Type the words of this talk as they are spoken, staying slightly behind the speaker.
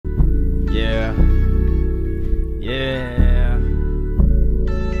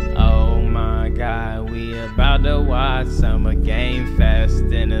about to watch Summer Game Fest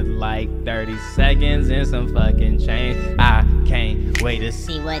in like 30 seconds and some fucking change. I can't wait to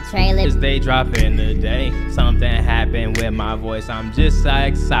see what trailers they drop in today. Something happened with my voice, I'm just so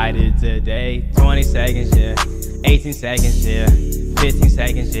excited today. 20 seconds, yeah. 18 seconds, yeah. 15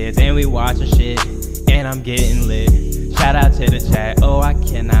 seconds, yeah. Then we watching shit and I'm getting lit. Shout out to the chat. Oh, I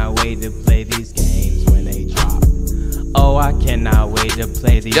cannot wait to play these games when they drop. Oh, I cannot wait to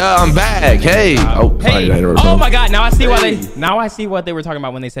play these. Yeah, I'm back. Hey. Oh, hey. Sorry, Oh my God. Now I see why I see what they were talking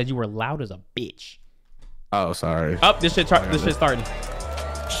about when they said you were loud as a bitch. Oh, sorry. Oh, this shit's starting.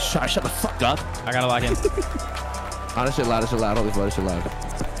 Shut the fuck up. I gotta log in. Oh, this shit loud. This shit loud. Holy fuck, this shit loud.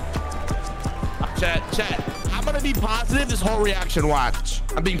 Chat. I'm gonna be positive this whole reaction watch.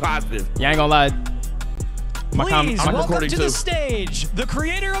 I'm being positive. Yeah, I ain't gonna lie. Please welcome to the stage the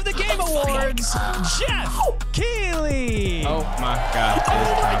creator of the Game Awards, Jeff Keighley. Oh my God.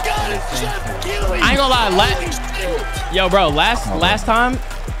 Oh my God, it's Jeff Keighley. I ain't gonna lie. Yo, bro, last time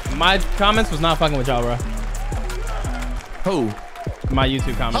my comments was not fucking with y'all, bro. Who? My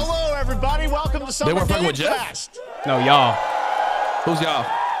YouTube comments. Hello, everybody. Welcome to Summer They weren't fucking Game with Jeff? Fest. No, y'all. Who's y'all?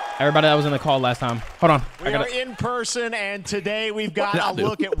 Everybody that was in the call last time. Hold on. We are in person, and today we've got a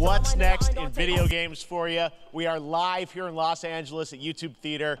look at what's next in video games for you. We are live here in Los Angeles at YouTube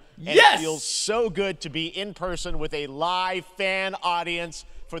Theater, and it feels so good to be in person with a live fan audience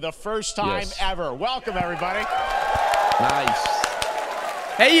for the first time ever. Welcome, everybody. Nice.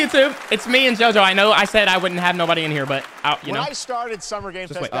 Hey, YouTube. It's me and JoJo. I know I said I wouldn't have nobody in here, but you know. When I started Summer Game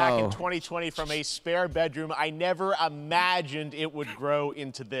Fest back in 2020 from a spare bedroom, I never imagined it would grow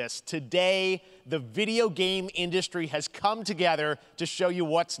into this. Today, the video game industry has come together to show you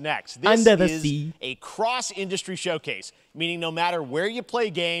what's next. This is a cross-industry showcase, meaning no matter where you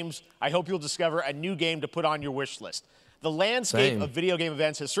play games, I hope you'll discover a new game to put on your wish list. The landscape of video game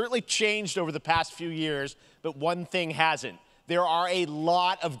events has certainly changed over the past few years, but one thing hasn't. There are a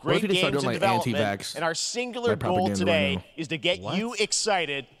lot of great games in development, and our singular goal today is to get you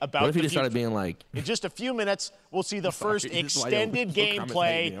excited about the future. Started being like, in just a few minutes, we'll see the first extended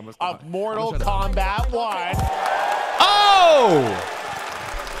gameplay of Mortal Kombat 1. Oh!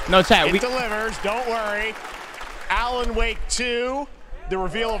 No, chat. It delivers, don't worry. Alan Wake 2, the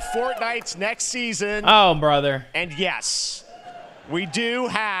reveal of Fortnite's next season. Oh, brother. And yes, we do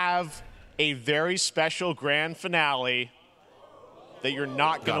have a very special grand finale that you're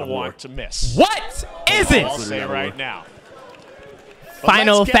not going to want to miss. What is it? I'll say right now.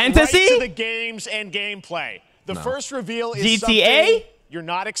 Final Fantasy? Right to the games and gameplay. The first reveal is GTA? Something you're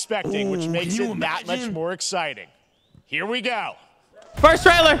not expecting, which makes it that much more exciting. Here we go. First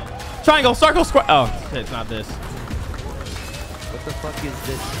trailer. Triangle, circle, square. Oh, shit, it's not this. what the fuck is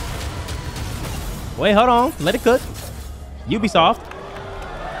this? Wait, hold on. Let it cook. Ubisoft.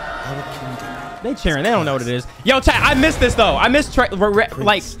 They cheering. They don't know what it is. Yo, chat, I missed this though. I missed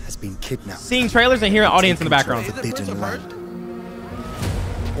like seeing trailers and hearing audience in the background.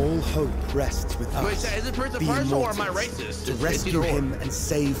 All hope rests with us. Wait, is it Prince of Persia or am I racist? To rescue him and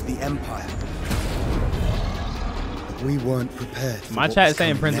save the Empire. But we weren't prepared. My chat is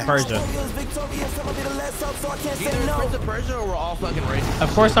saying Prince of Persia. Either Prince of Persia or we're all fucking racist.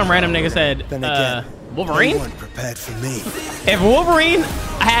 Of course, some random nigga said Wolverine. They weren't prepared for me. If Wolverine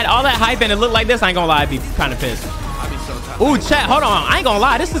had all that hype and it looked like this, I ain't gonna lie, I'd be kind of pissed. I'd be so tired. Ooh, chat, hold on. I ain't gonna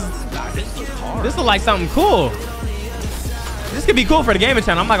lie. This is like something cool. This could be cool for the gaming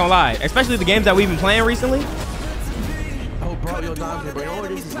channel. I'm not gonna lie, especially the games that we've been playing recently. Oh, bro, yo, Dante, bro, you know what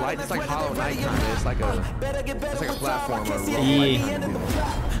this is like? It's like Hollow Knight kind of. It's like a platformer. Yeah.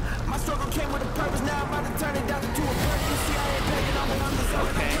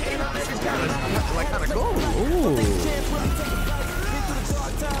 Okay, like kind of cool. Ooh.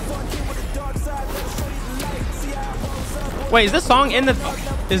 Wait, is this song in the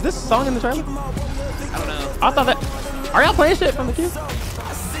trailer? I don't know. I thought that. Are y'all playing shit from the queue? No, the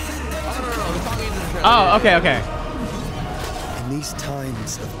song is in the trailer. Oh, okay. In these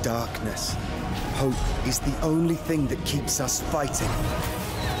times of darkness, hope is the only thing that keeps us fighting.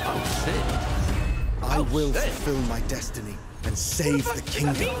 Oh shit. I will fulfill my destiny and save the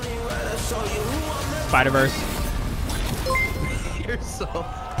kingdom. Spider-Verse. You're so...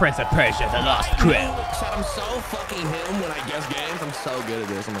 Prince of Persia, the Lost Crown. I'm so fucking him when I guess games. I'm so good at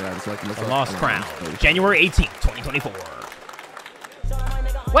this. Oh my God, it's like The Lost Crown. January 18th, 2024.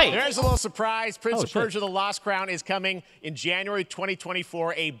 Wait. There's a little surprise. Prince of shit. Persia: The Lost Crown is coming in January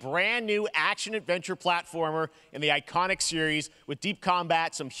 2024. A brand new action-adventure platformer in the iconic series with deep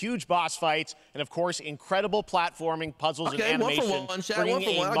combat, some huge boss fights, and of course, incredible platforming, puzzles, and animation,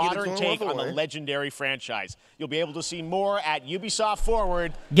 bringing a modern take on the legendary franchise. You'll be able to see more at Ubisoft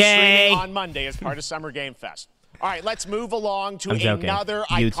Forward streaming on Monday as part of Summer Game Fest. All right, let's move along to another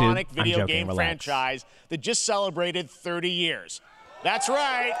iconic video game franchise that just celebrated 30 years. That's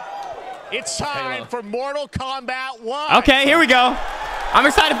right. It's time for Mortal Kombat 1. Okay, here we go. I'm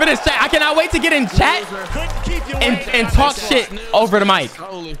excited for this chat. I cannot wait to get in chat and talk shit over the mic.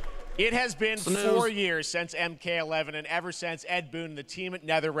 It has been 4 years since MK11, and ever since, Ed Boon and the team at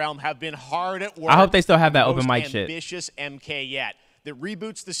NetherRealm have been hard at work. I hope they still have that open mic shit. Ambitious MK yet that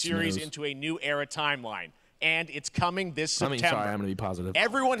reboots the series into a new era timeline. And it's coming this September. Sorry, I'm going to be positive.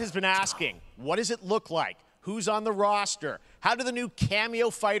 Everyone has been asking, what does it look like? Who's on the roster? How do the new cameo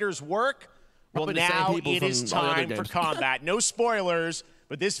fighters work? Well, now it is time for combat. No spoilers,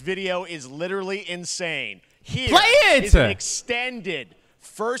 but this video is literally insane. Here is an extended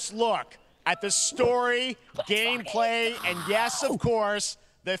first look at the story, gameplay, and yes, of course,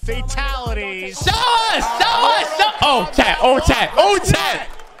 the fatalities. Show us! Oh, chat.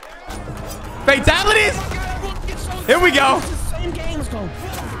 Fatalities? Here we go.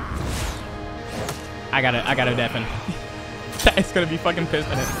 I gotta deafen. It's gonna be fucking pissed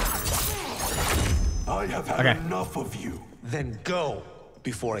at it. I have had enough of you. Then go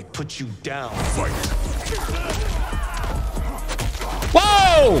before I put you down. Fight.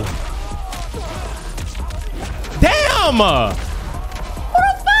 Whoa! Damn! What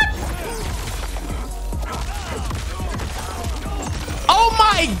the fuck? Oh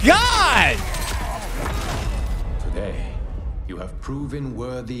my god! Today, you have proven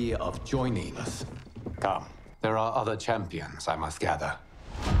worthy of joining us. Come, there are other champions I must gather.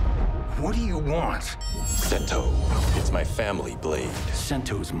 What do you want? Sento. It's my family blade.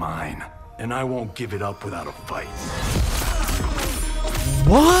 Sento's mine, and I won't give it up without a fight.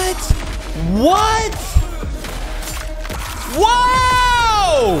 What? What?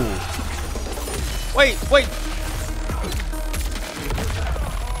 Whoa! Wait.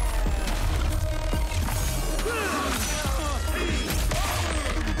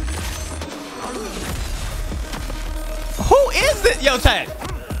 Who is this? Yo, chat.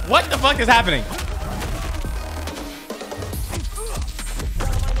 What the fuck is happening?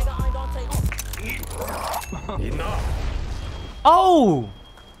 Enough. Oh.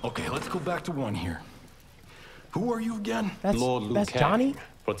 Okay, let's go back to one here. Who are you again? Lord Liu Kang, Johnny?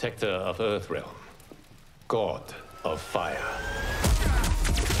 Protector of Earthrealm, God of Fire.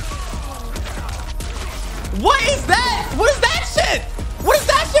 What is that? What is that shit? What is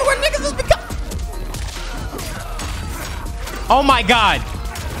that shit where niggas has become? Oh my god.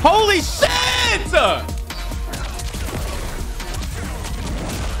 Holy shit!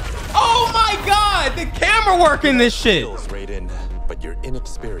 Oh my god! The camera work in this shit. Raiden, but you're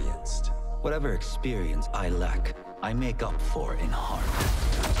inexperienced. Whatever experience I lack, I make up for in heart.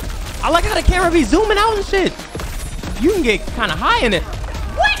 I like how the camera be zooming out and shit. You can get kind of high in it.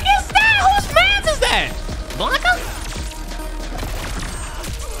 What is that? Whose man's is that? Blanca?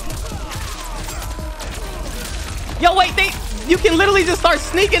 Yo, wait, you can literally just start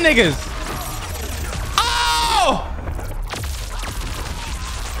sneaking niggas. Oh!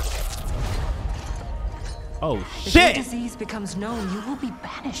 Oh, shit. If your disease becomes known, you will be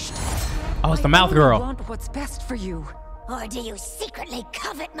banished. Oh, it's the mouth girl. I want what's best for you. Or do you secretly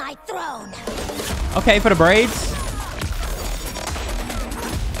covet my throne? Okay, for the braids.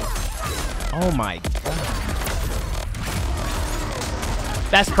 Oh my god.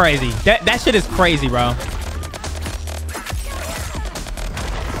 That's crazy. That shit is crazy, bro.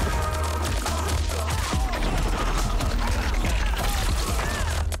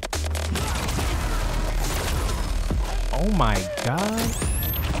 Oh my god.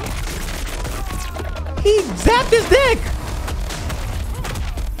 He zapped his dick.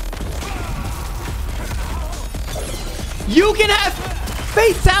 You can have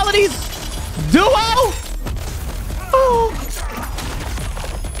fatalities duo. Oh.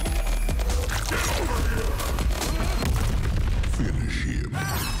 Finish him.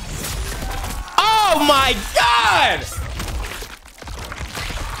 Oh my god.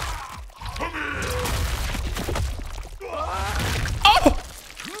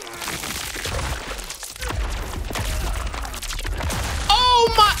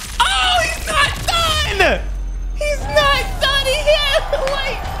 He's not done yet.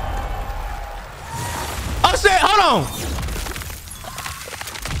 Wait. Oh shit, hold on.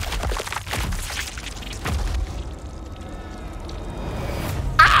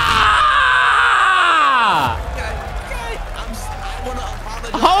 Ah!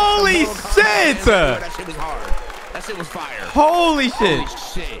 That shit was hard. That shit was fire. Holy shit.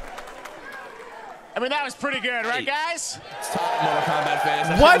 Holy shit. I mean, that was pretty good, right, guys? Mortal Kombat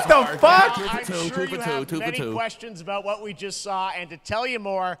fans. What the fuck? I'm sure you have many questions about what we just saw, and to tell you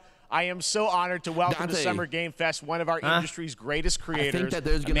more, I am so honored to welcome to Summer Game Fest one of our industry's greatest creators,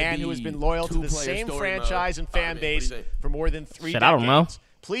 a man who has been loyal to the same franchise and fan base for more than 3 decades. I don't know.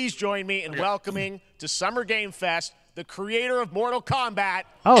 Please join me in welcoming to Summer Game Fest the creator of Mortal Kombat.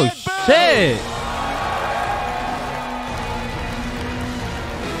 Oh, shit.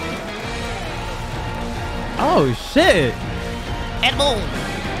 Oh, shit. Ed Boon.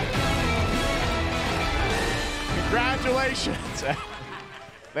 Congratulations.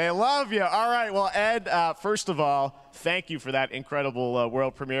 They love you. All right, well, Ed, first of all, thank you for that incredible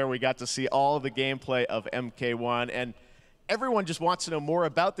world premiere. We got to see all of the gameplay of MK1, and everyone just wants to know more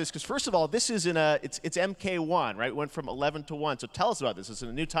about this because, first of all, this is it's MK1, right? It went from 11 to 1. So tell us about this. Is it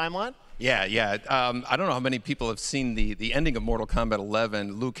a new timeline? Yeah. I don't know how many people have seen the ending of Mortal Kombat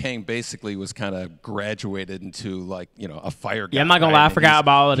 11. Liu Kang basically was kind of graduated into, like, you know, a fire guy. Yeah, I'm not going to lie. I forgot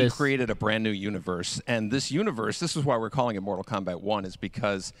about all of this. He created a brand new universe. And this universe, this is why we're calling it Mortal Kombat 1, is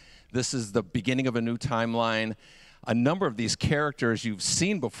because this is the beginning of a new timeline. A number of these characters you've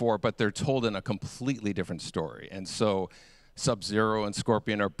seen before, but they're told in a completely different story. And so Sub-Zero and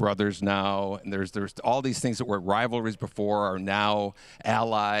Scorpion are brothers now, and there's all these things that were rivalries before are now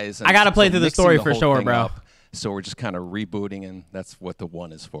allies. And I gotta play through the story for sure, bro. So we're just kind of rebooting, and that's what the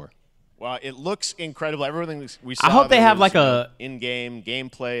 1 is for. Well, it looks incredible. Everything we saw. I hope they have like a in-game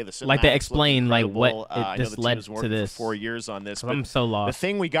gameplay. The like they explain like what this led to this. For 4 years on this. I'm so lost. The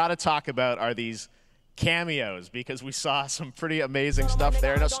thing we got to talk about are these cameos because we saw some pretty amazing stuff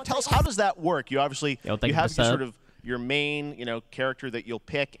there. Now, tell us, how does that work? You obviously you have sort of your main, character that you'll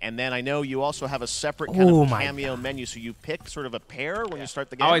pick, and then I know you also have a separate kind of cameo menu, so you pick sort of a pair when you start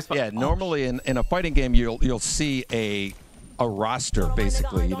the game. Yeah, normally in a fighting game, you'll see a roster,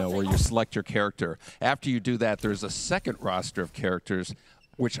 basically, where you select your character. After you do that, there's a second roster of characters,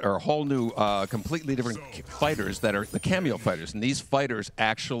 which are a whole new, completely different fighters that are the cameo fighters, and these fighters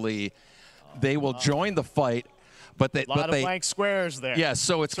actually, they will join the fight. But they, a lot of blank squares there. Yeah,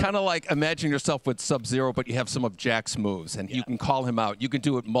 so it's kind of like imagine yourself with Sub-Zero, but you have some of Jack's moves, and you can call him out. You can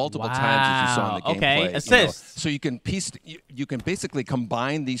do it multiple times, as you saw in the gameplay. Okay, assist. So you can basically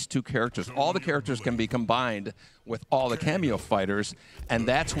combine these two characters. All the characters can be combined with all the cameo fighters, and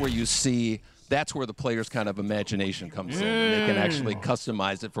that's where you see. That's where the player's kind of imagination comes in. And they can actually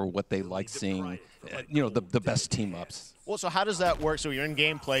customize it for what they like seeing, the best team-ups. Well, so how does that work? So you're in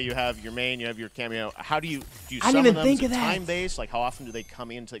gameplay, you have your main, you have your cameo. How do you I summon didn't them? think Is of it that. time-based? Like, how often do they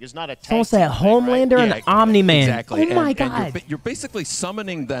come into? It's not a tag Someone said team thing, Homelander right? and Omni-Man. Exactly. Oh my and God. you're basically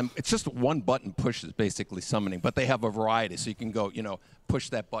summoning them. It's just one button push is basically summoning, but they have a variety. So you can go, push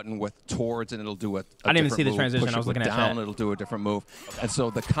that button with towards, and it'll do a I didn't even see the move. transition. Push I was looking at down, that. It'll do a different move. And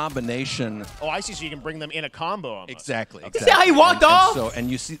so the combination. Oh, I see. So you can bring them in a combo almost. Exactly. See how he walked off? And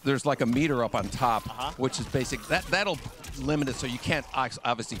you see there's like a meter up on top, which is basic. That'll limit it, so you can't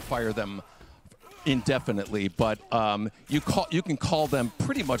obviously fire them indefinitely, but you can call them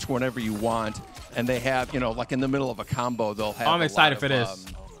pretty much whenever you want, and they have, like in the middle of a combo, they'll have I'm excited for this.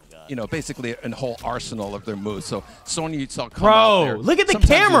 Basically a whole arsenal of their moves. So Sonya, you saw come out there. Look at the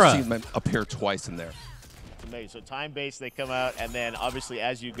Sometimes camera. you'll see them appear twice in there. It's amazing. So time-based, they come out, and then obviously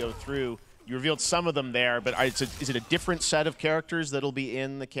as you go through, you revealed some of them there, but is it a different set of characters that'll be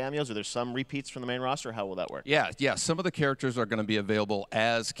in the cameos? Are there some repeats from the main roster? How will that work? Yeah. Some of the characters are going to be available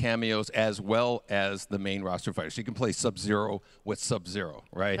as cameos as well as the main roster fighters. You can play Sub-Zero with Sub-Zero,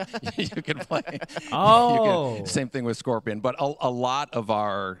 right? You can play. Same thing with Scorpion, but a lot of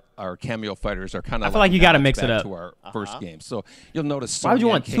our cameo fighters are kind of. I feel like you got to mix it up to our first game. So you'll notice. Why would you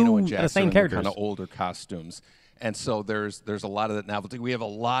want Kano and two of the Jax same characters? Kind of older costumes. And so there's a lot of that novelty. We have a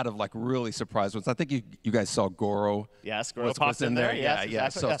lot of like really surprised ones. I think you guys saw Goro. Yes, Goro was in there. Yes, Yeah.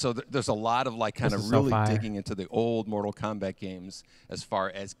 exactly. So there's a lot of like kind of really digging into the old Mortal Kombat games as far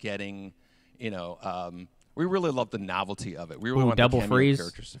as getting, we really love the novelty of it. We really want the cameo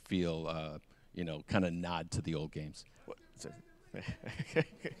characters to feel, kind of nod to the old games.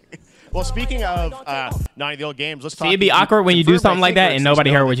 Well, speaking of not the old games, let's talk. It'd be awkward when you do something like that and nobody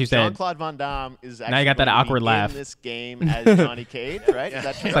heard what you said. Jean-Claude Van Damme is actually now you got that awkward laugh in this game as Johnny Cage, right? Is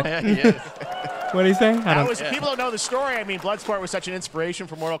that true? What did he say? People don't know the story. I mean, Bloodsport was such an inspiration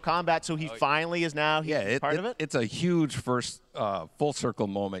for Mortal Kombat, so he finally is now part of it. It's a huge first full circle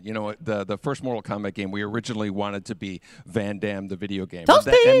moment. The first Mortal Kombat game, we originally wanted to be Van Damme, the video game.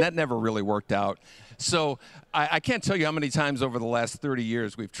 And that never really worked out. So I can't tell you how many times over the last 30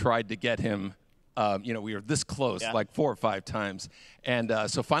 years we've tried to get him You know, we were this close like 4 or 5 times. And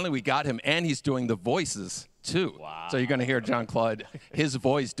so finally we got him, and he's doing the voices too. Wow. So you're going to hear Jean-Claude, his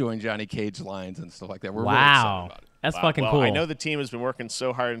voice doing Johnny Cage lines and stuff like that. We're really excited about it. That's fucking cool. I know the team has been working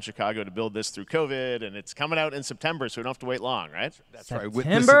so hard in Chicago to build this through COVID, and it's coming out in September, so we don't have to wait long, right? That's right.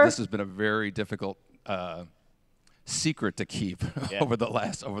 This has been a very difficult secret to keep over the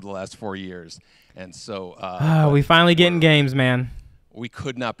last 4 years, and so we finally getting games, man. We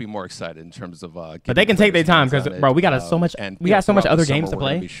could not be more excited in terms of. But they can take their time because, bro, we got so much. We got so much other games to play. We're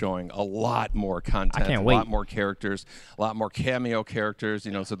going to be showing a lot more content. I can't wait. A lot more characters, a lot more cameo characters.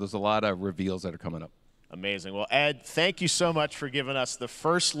 You know, so there's a lot of reveals that are coming up. Amazing. Well, Ed, thank you so much for giving us the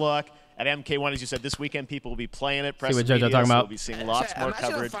first look at MK1. As you said, this weekend people will be playing it. See what JoJo talking about? We'll be seeing lots more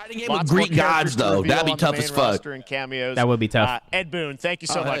coverage. With Greek gods, though. That'd be tough as fuck. And cameos. That would be tough. Ed Boon, thank you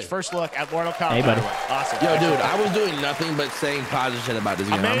so much. First look at Mortal Kombat. Hey, buddy. Awesome. Yo, dude, I was doing nothing but saying positive shit about this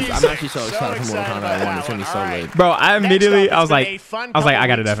game. I'm actually so excited for Mortal Kombat 1. It's going to be so lit. Bro, I immediately, I was like, I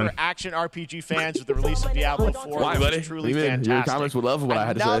got it, Evan. For action RPG fans with the release of Diablo 4. Why, buddy? Truly fantastic. Your comments would love what I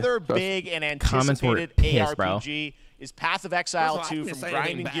had to say. Another big and anticipated ARPG is Path of Exile 2 from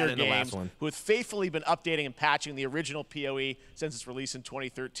Grinding Gear Games, who have faithfully been updating and patching the original PoE since its release in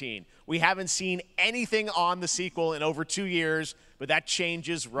 2013. We haven't seen anything on the sequel in over 2 years, but that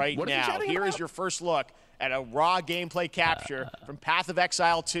changes right now. Here is your first look at a raw gameplay capture from Path of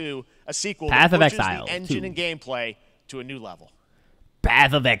Exile 2, a sequel that pushes the engine and gameplay to a new level.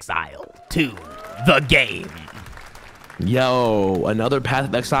 Path of Exile 2, the game. Yo, another Path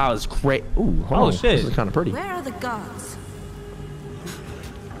of Exile is great. Ooh, oh shit, this is kind of pretty. Where are the gods?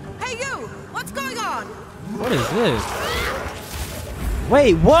 Hey you, what's going on? What is this?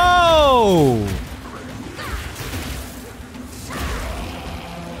 Wait, whoa!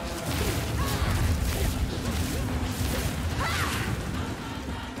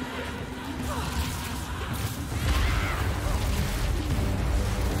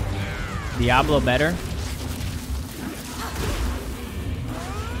 Diablo better?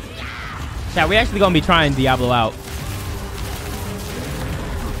 Yeah, we actually gonna be trying Diablo out.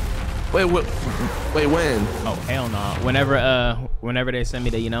 Wait, when? Oh hell no! Whenever they send me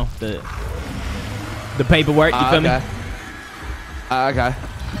the, you know, the paperwork, you feel me? Okay.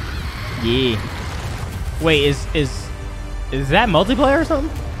 Yeah. Wait, is that multiplayer or something?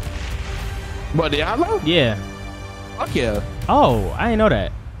 What, Diablo? Yeah. Fuck yeah. Oh, I didn't know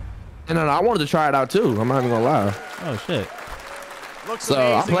that. No, I wanted to try it out too. I'm not even gonna lie. Oh shit. So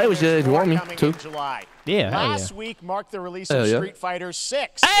I'll play with you if you want me to. Yeah. Last week marked the release of Street Fighter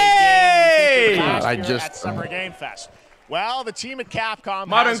 6. Hey! At Summer Game Fest. Well, the team at Capcom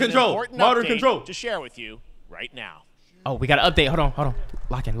has an important update to share with you right now. Oh, we got an update. Hold on.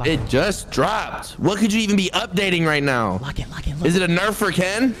 Lock in. It just dropped. What could you even be updating right now? Lock in. Is it a nerf for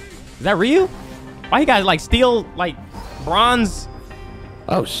Ken? Is that Ryu? Why you guys like steel, like bronze?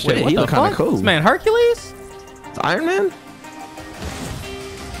 Oh shit, he look kind of cool. This man Hercules? It's Iron Man?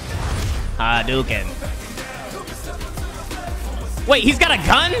 Hadouken. Wait, he's got a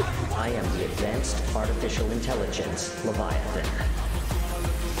gun? I am the Advanced Artificial Intelligence Leviathan.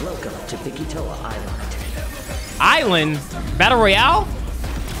 Welcome to Pikitoa Island? Island. Battle Royale?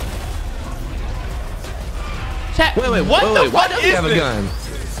 Chat, wait, what the fuck why does he is have this? a gun?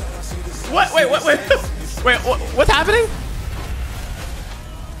 What? Wait, what's happening?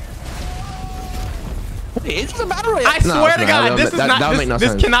 Wait, it's a battle royale. I swear to God, this is not.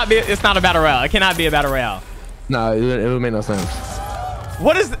 This cannot be. It's not a battle royale. It cannot be a battle royale. No, it would make no sense.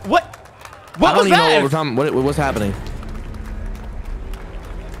 What is what? What I was don't even that? know what we're talking. What's happening?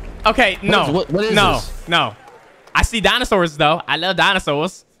 Okay, no, what is this? no. I see dinosaurs though. I love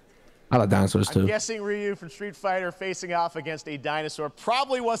dinosaurs. I like dinosaurs too. I'm guessing Ryu from Street Fighter facing off against a dinosaur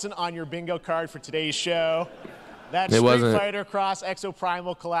probably wasn't on your bingo card for today's show. That Street Fighter Cross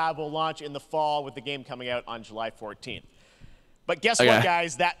Exoprimal collab will launch in the fall with the game coming out on July 14th. But guess what,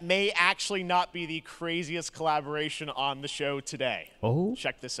 guys? That may actually not be the craziest collaboration on the show today. Oh.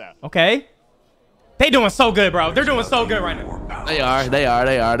 Check this out. Okay. They doing so good, bro. They're doing so good right now. They are.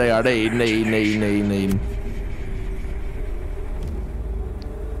 They eating.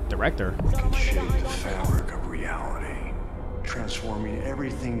 Director. Can shape the fabric of reality, transforming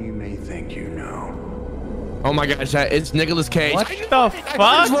everything you may think you know. Oh my gosh, it's Nicolas Cage. What the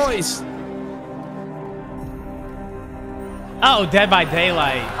fuck? Voice. Oh, Dead by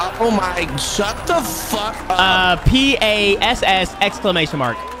Daylight. Oh my, shut the fuck up. PASS exclamation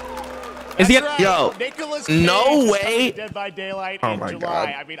mark. Is he? Right. Yo, Nicolas Cage no way. Dead by Daylight Oh in my July. God.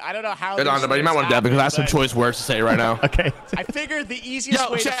 I mean, I don't know how. But you might want to dab because I have some choice words to say right now. Okay. I figured the easiest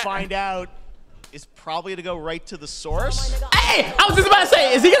way to find out is probably to go right to the source. Hey, I was just about to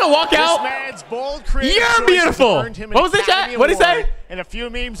say, is he gonna walk out? This man's bold creative You're beautiful. What was it, chat? What did he say? And a few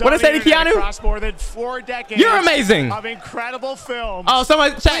memes. What did he say to Keanu? Across more than 4 decades. You're amazing. Of incredible films. Oh,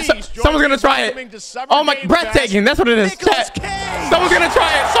 someone's gonna try it. Oh my, breathtaking. That's what it is. Chat. Someone's gonna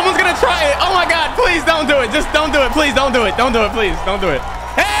try it. Someone's gonna try it. Oh my God! Please don't do it. Just don't do it. Please don't do it. Don't do it. Please don't do it.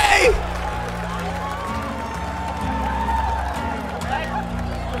 Hey!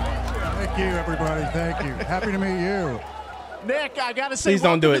 Thank you, everybody. Thank you. Happy to meet you. Nick, I gotta say, please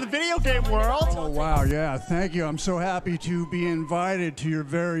don't do it. To the video game world. Oh wow, yeah, thank you. I'm so happy to be invited to your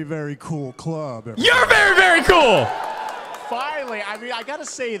very, very cool club. Everybody. You're very, very cool. Finally, I mean, I gotta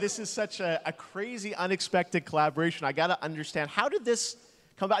say, this is such a crazy, unexpected collaboration. I gotta understand, how did this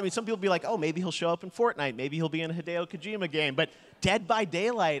come about? I mean, some people be like, oh, maybe he'll show up in Fortnite, maybe he'll be in a Hideo Kojima game, but Dead by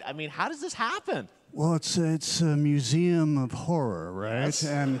Daylight, I mean, how does this happen? Well, it's a museum of horror, right? Yes.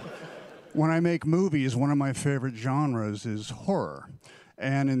 And when I make movies, one of my favorite genres is horror.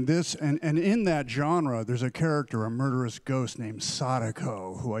 And in this, and in that genre, there's a character, a murderous ghost named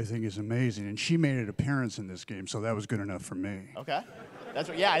Sadako, who I think is amazing. And she made an appearance in this game, so that was good enough for me. Okay. That's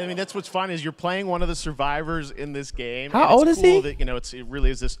what, yeah, I mean, that's what's fun is you're playing one of the survivors in this game. How old is he? That, you know, it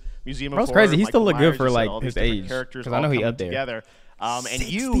really is this museum of horror. That's crazy. He still Michael look good Myers, for like all his these different age. Characters Because I know he all up there. together. And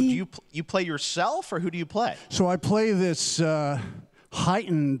you play yourself, or who do you play? So I play this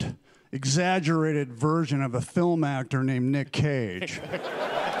heightened, exaggerated version of a film actor named Nick Cage.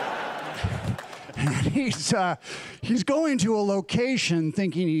 And he's going to a location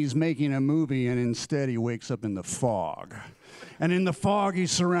thinking he's making a movie, and instead he wakes up in the fog. And in the fog,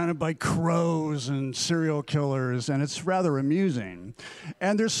 he's surrounded by crows and serial killers, and it's rather amusing.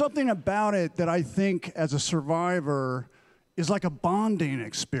 And there's something about it that I think, as a survivor, is like a bonding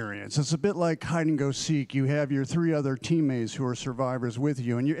experience. It's a bit like hide and go seek. You have your 3 other teammates who are survivors with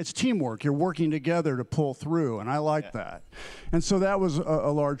you, and it's teamwork. You're working together to pull through, and I like that. And so that was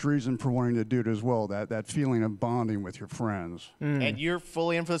a large reason for wanting to do it as well, that feeling of bonding with your friends. And you're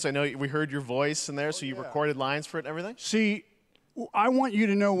fully in for this. I know we heard your voice in there, so you recorded lines for it and everything? See, I want you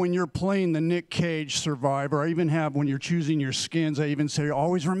to know when you're playing the Nick Cage survivor, I even have, when you're choosing your skins, I even say,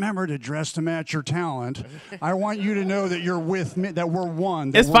 always remember to dress to match your talent. I want you to know that you're with me, that we're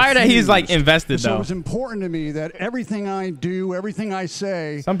one. It's fire that he's like invested, though. So it's important to me that everything I do, everything I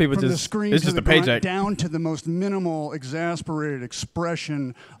say, some people from just, the screen it's to just the a paycheck. down to the most minimal, exasperated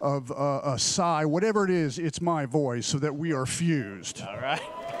expression of a sigh, whatever it is, it's my voice, so that we are fused. All right.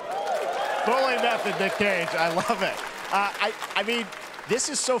 Fully method, Nick Cage. I love it. I mean, this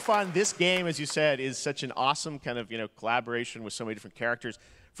is so fun. This game, as you said, is such an awesome kind of, collaboration with so many different characters.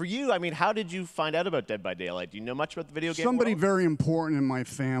 For you, I mean, how did you find out about Dead by Daylight? Do you know much about the video game Somebody world? very important in my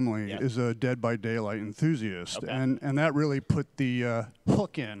family is a Dead by Daylight enthusiast, and that really put the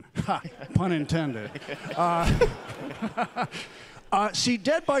hook in, pun intended. See,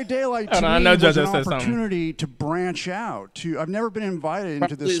 Dead by Daylight to me was an opportunity to branch out. I've never been invited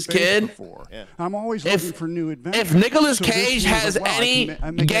into this space before. Yeah. I'm always looking for new adventures. If Nicolas Cage has any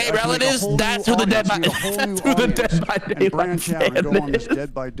gay relatives, that's who the Dead by Daylight branch out and go on this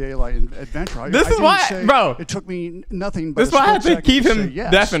Dead by Daylight adventure. This is why, bro. It took me nothing but this is why I have to keep him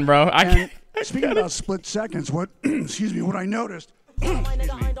deafened, bro. Speaking about split seconds, what excuse me, what I noticed,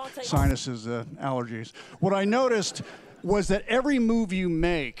 sinuses, allergies. What I noticed was that every move you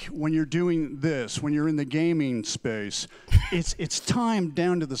make when you're doing this, when you're in the gaming space, it's timed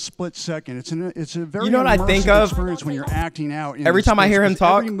down to the split second. It's a very immersive experience when you're acting out. Every time I hear him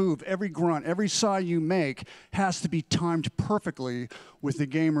talk, every move, every grunt, every sigh you make has to be timed perfectly with the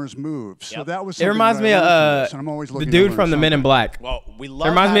gamer's moves. So that was. It reminds me of the dude from the Men in Black. Well, we love.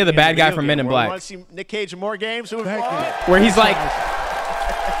 It reminds me of the bad guy from Men in Black. We want to see Nick Cage in more games. Where he's like.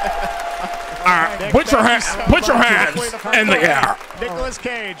 Put your hands in the air. Nicolas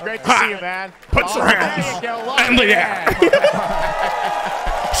Cage, great to see you, man. Put your hands in the air.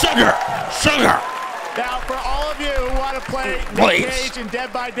 Sugar. Now, for all of you who want to play Nick Cage in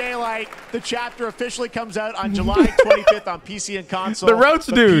Dead by Daylight, the chapter officially comes out on July 25th on PC and console. The Roach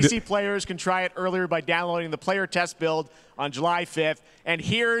dude. PC players can try it earlier by downloading the player test build on July 5th. And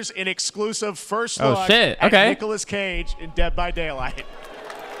here's an exclusive first look at Nicolas Cage in Dead by Daylight.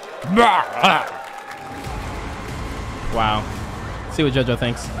 Wow. See what JoJo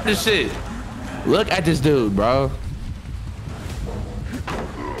thinks. This shit. Look at this dude, bro.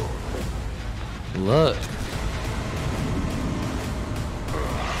 Look.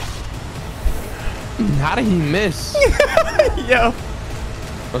 How did he miss? Yo.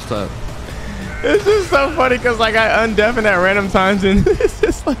 What's up? It's just so funny because like I undeafen at random times and it's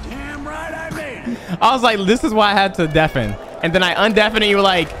just like damn right I made it. I was like, this is why I had to deafen. And then I undeafen and you were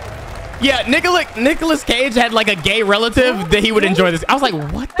like, Yeah, Nicolas Cage had like a gay relative that he would enjoy this. I was like,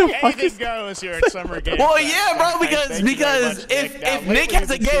 what the fuck? Anything goes here at Summer Game. Well, yeah, bro, because if Nick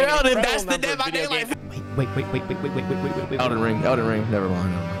has a gay relative, that's the Dead by Daylight. Wait. Elden Ring. Never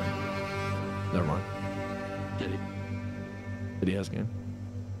mind. Video game.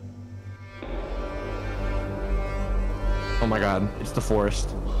 Oh my god, it's the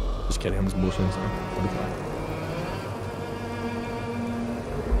forest. Just kidding, I'm just bullshitting. Sorry.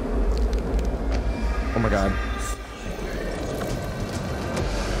 Oh my god.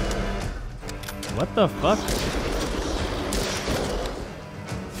 What the fuck?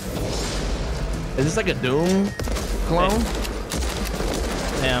 Is this like a Doom clone?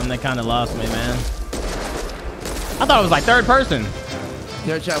 Damn, they kind of lost me, man. I thought it was like third person.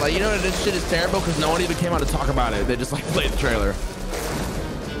 Yo, chat, like, you know this shit is terrible because no one even came out to talk about it. They just like played the trailer.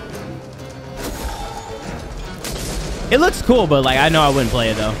 It looks cool, but like I know I wouldn't play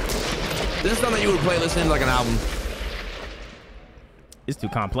it though. This is something you would play listening to like an album. It's too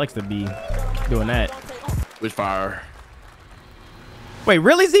complex to be doing that. With fire. Wait,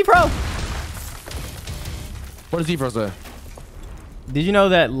 really, Z-Pro? What does Z-Pro say? Did you know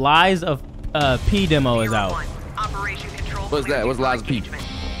that Lies of P demo is out? What's that? What's Lies of P?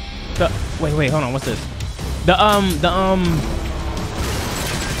 Wait, hold on. What's this?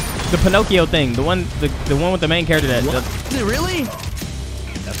 The Pinocchio thing. The one with the main character that. Is it really?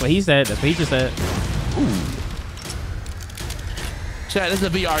 That's what he said. That's what he just said. Ooh. Chat, this is a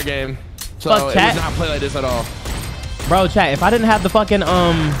VR game. So Fuck, it chat. does not play like this at all. Bro, chat, if I didn't have the fucking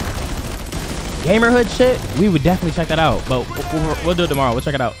Gamerhood shit, we would definitely check that out. But we'll do it tomorrow. We'll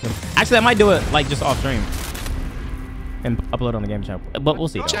check it out. Actually, I might do it like just off stream and upload on the game channel. But we'll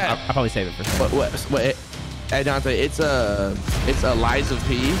see. I'll probably save it for sure. What? Hey, Dante, it's a Lies of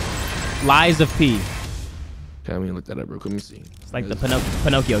P. Lies of P. Okay, let me look that up real quick. Let me see. It's like the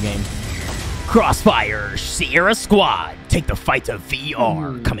Pinocchio game. Crossfire Sierra Squad. Take the fight to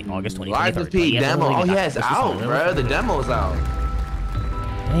VR. Coming August 23rd. Lies of P demo. Oh yeah, it's out, bro. The demo's out.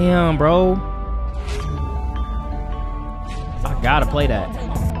 Damn, bro. I gotta play that.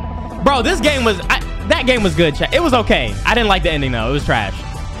 Bro, this game was that game was good, chat. It was okay. I didn't like the ending though. It was trash.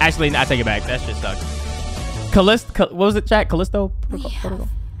 Actually, I take it back. That shit sucked. What was it, chat? Callisto Protocol?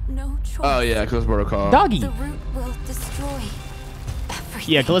 No choice. Oh yeah, Callisto Protocol. Doggy. The root will destroy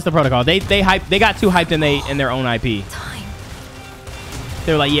everything. Yeah, Callisto Protocol. They got too hyped in their own IP.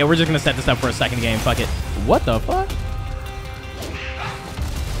 They were like, yeah, we're just gonna set this up for a second game. Fuck it. What the fuck?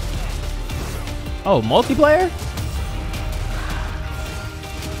 Oh, multiplayer?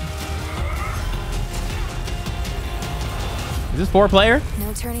 Is this 4-player?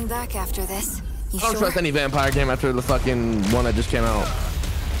 No turning back after this. I don't trust any vampire game after the fucking one that just came out.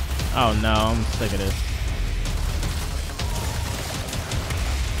 Oh no, I'm sick of this.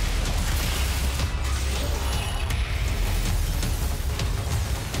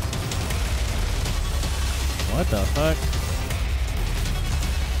 What the fuck?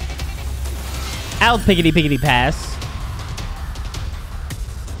 I'll pickety pass.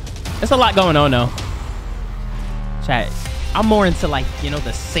 There's a lot going on though. Chat, I'm more into like, you know,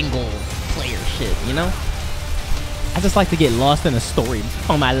 the single player shit, you know? I just like to get lost in a story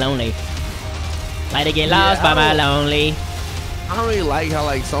on my lonely. Like to get lost by my lonely. I don't really like how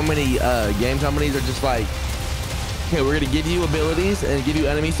like so many game companies are just like, okay, we're gonna give you abilities and give you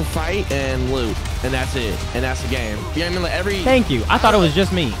enemies to fight and loot, and that's it, and that's the game. You know what I mean? Like every. Thank you. I thought it was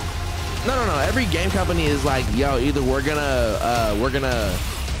just me. No. Every game company is like, yo, either we're gonna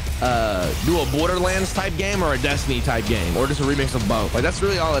do a Borderlands type game or a Destiny type game, or just a remix of both. Like that's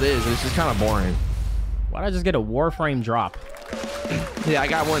really all it is, and it's just kind of boring. Why'd I just get a Warframe drop? Yeah, I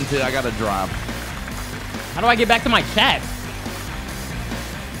got one too. I got a drop. How do I get back to my chat?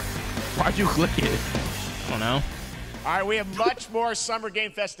 Why'd you click it? I don't know. All right, we have much more Summer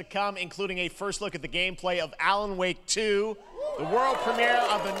Game Fest to come, including a first look at the gameplay of Alan Wake 2, the world premiere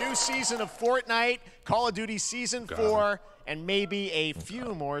of the new season of Fortnite, Call of Duty Season 4, and maybe a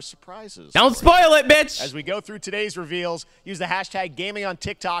few more surprises. Don't spoil it, bitch! As we go through today's reveals, use the hashtag gaming on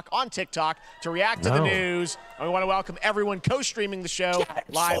TikTok to react to the news. And we want to welcome everyone co-streaming the show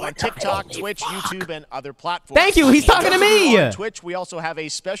live on TikTok, Twitch, YouTube, and other platforms. Thank you, he's talking to me! On Twitch, we also have a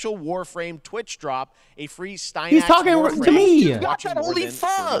special Warframe Twitch drop, a free Steinax He's talking Warframe to me! Watching more than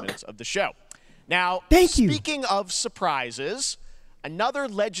 30 minutes of the show. Now, speaking of surprises, another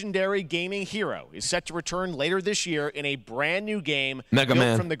legendary gaming hero is set to return later this year in a brand new game built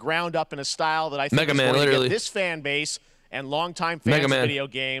from the ground up in a style that I think is going to get this fan base and longtime fans of video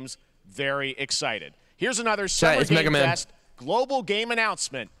games very excited. Here's another Summer Game Fest global game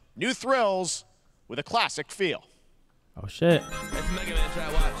announcement. New thrills with a classic feel. Oh, shit. It's Mega Man,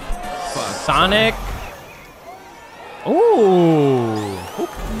 try watch. fuck. Sonic. Ooh.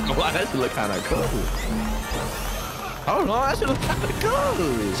 Wow, that should look kind of cool. Oh no, that should look kind of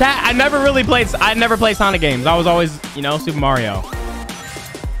cool. Chat, I never played Sonic games. I was always, you know, Super Mario.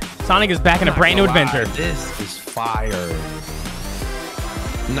 Sonic is back in a brand new adventure. This is fire.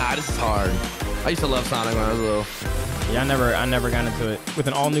 Nah, this is hard. I used to love Sonic when I was little. Yeah, I never got into it with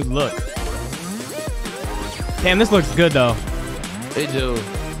an all new look. Damn, this looks good though. They do.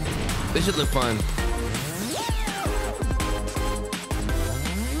 This should look fun.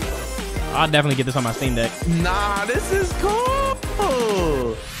 I'll definitely get this on my Steam Deck. Nah, this is cool.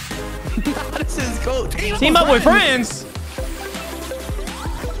 Nah, this is cool. Team up with friends.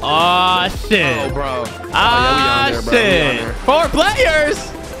 Oh shit. Oh, bro. Ah, yeah, we on there, bro. shit. We on there. 4 players.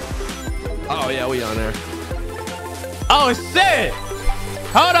 Oh yeah, we on there. Oh shit.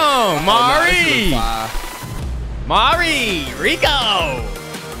 Hold on, Mari. Mari, Rico.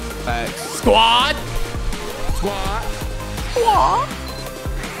 Facts. Squad. Squad.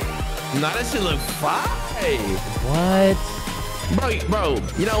 Nah, that shit look fire. What? Bro,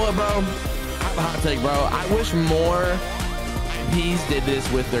 you know what, bro? I have a hot take, bro. I wish more IPs did this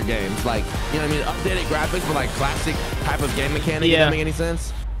with their games. Like, you know what I mean? Updated graphics for like classic type of game mechanic. Yeah. Doesn't make any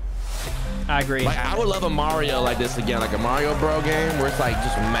sense. I agree. Like, I would love a Mario like this again, like a Mario Bro game where it's like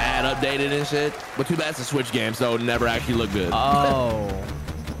just mad updated and shit. But too bad it's a Switch game, so it'll never actually look good. Oh.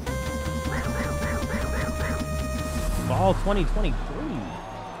 Fall 2023.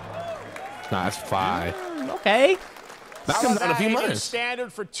 Nah, it's fine. Okay. That comes out in a few New months.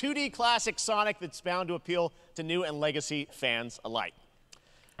 standard for 2D classic Sonic that's bound to appeal to new and legacy fans alike.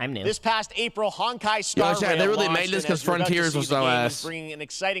 I'm new. This past April, Honkai Star Chat, they really made this because Frontiers was so ass. Bringing an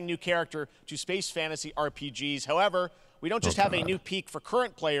exciting new character to space fantasy RPGs. However, we don't just have a new peak for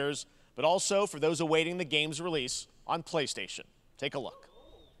current players, but also for those awaiting the game's release on PlayStation. Take a look.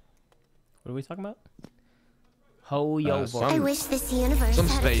 What are we talking about? Ho yo I wish this universe some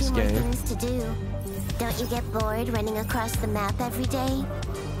had a few space more game. things to do. Don't you get bored running across the map every day?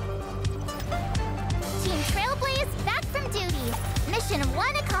 Team Trailblaze back from duty. Mission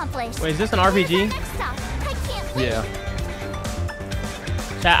 1 accomplished. Wait, is this an RPG? Next stop. I can't wait. Yeah.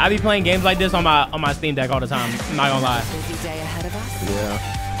 Chat, I be playing games like this on my Steam Deck all the time. I'm not gonna lie. Busy day ahead of us. Yeah.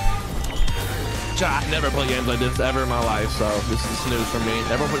 Chat, I've never played games like this ever in my life, so this is news for me.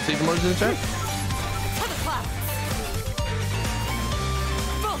 Everyone put season emojis in the chat?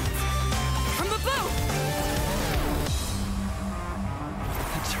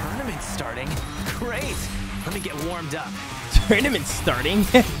 Tournament's starting. Great. Let me get warmed up. Tournament starting?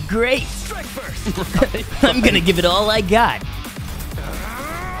 Great. Strike first. I'm gonna give it all I got.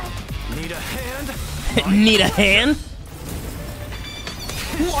 Need a hand? Need a hand?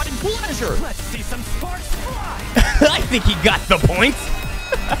 What pleasure. Let's see some sparks fly. I think he got the point.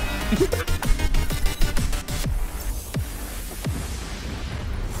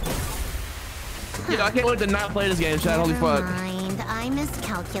 Yeah, I can't wait to not play this game, chat. Holy fuck. I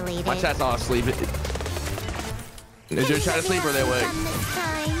miscalculated. My chat's all asleep. Is your chat asleep or they awake?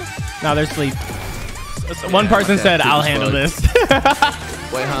 No, they're asleep. One person said, I'll handle this.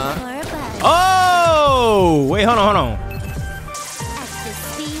 Wait, huh? Oh! Wait, hold on.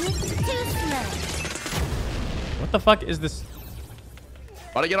 What the fuck is this?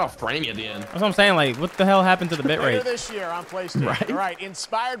 Why'd I get off frame at the end? That's what I'm saying. Like, what the hell happened to the Later bitrate? this year on PlayStation. Right. All right,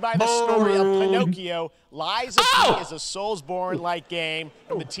 inspired by the story of Pinocchio, Lies of P is a Soulsborne-like game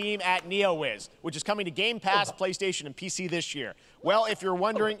from the team at NeoWiz, which is coming to Game Pass, PlayStation, and PC this year. Well, if you're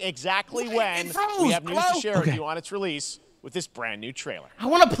wondering exactly when, we have news to share with you on its release with this brand new trailer. I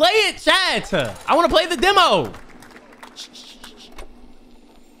want to play it, chat. I want to play the demo.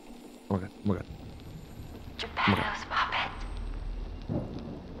 Okay. Geppetto's puppet. We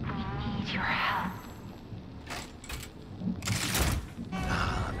need your help.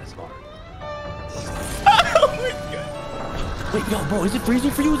 That's hard. Oh my god. Wait, yo, bro, is it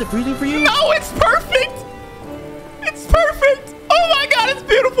freezing for you? Is it freezing for you? No, it's perfect. It's perfect. Oh my god, it's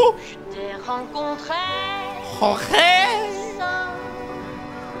beautiful.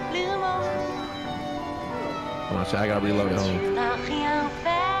 Oh, shit, I gotta reload at home.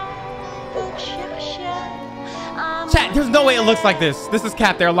 Chat, there's no way it looks like this. This is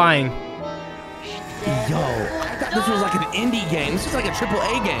cap. They're lying. Yo, I thought this was like an indie game. This is like a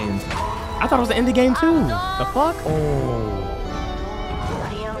AAA game. I thought it was an indie game too. The fuck?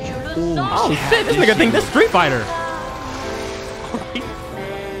 Oh shit, this nigga think this Street Fighter.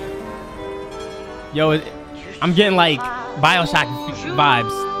 Yo, I'm getting like Bioshock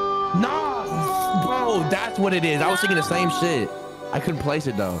vibes. No, bro, that's what it is. I was thinking the same shit. I couldn't place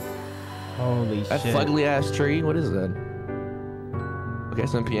it though. Holy that shit. fugly ass tree. What is that? Okay,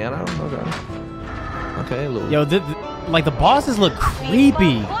 some piano. Okay. Okay, a little. Yo, like the bosses look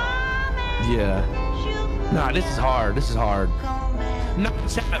creepy. Yeah. Nah, this is hard. This is hard. No,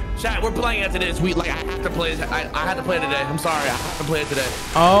 chat, we're playing after this. I have to play it. I had to play it today. I'm sorry. I have to play it today.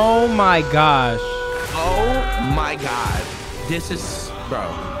 Oh my gosh. Oh my god. This is, bro.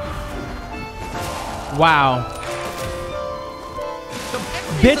 Wow.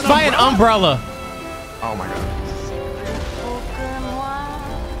 Bitch by an umbrella. Oh my god.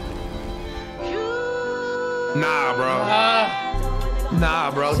 Nah, bro.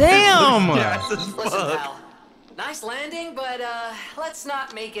 Nah, bro. Damn. Listen, pal. Nice landing, but let's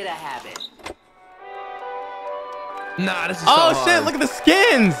not make it a habit. Nah, this is oh so shit! hard. Look at the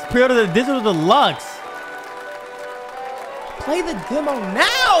skins. Pre-order the digital deluxe. Play the demo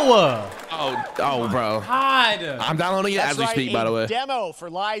now. Oh, bro. God. I'm downloading it as we speak, by the way. Demo for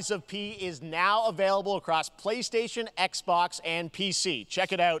Lies of P is now available across PlayStation, Xbox, and PC.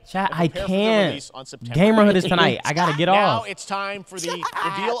 Check it out. Chat, and I prepare for the can't. release on September Gamerhood is 18th. tonight. I gotta get now off. it's time for the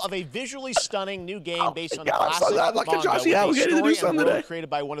reveal of a visually stunning new game based on the God, classic I'm like manga Josh, with yeah, a we're getting to story do something and world today. created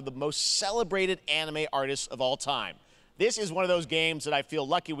by one of the most celebrated anime artists of all time. This is one of those games that I feel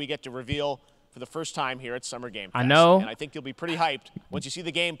lucky we get to reveal for the first time here at Summer Game Fest. I know. And I think you'll be pretty hyped once you see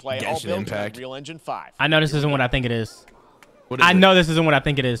the gameplay all Genshin built Impact. on Unreal Engine 5. I know this isn't what I think it is. What is I it? know this isn't what I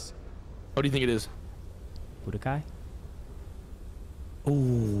think it is. What do you think it is? Budokai?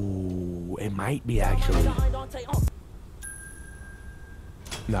 Ooh, it might be actually. No,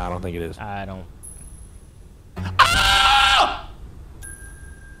 I don't think it is. I don't. Oh!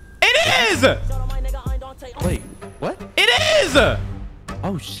 It is! Wait, what? It is!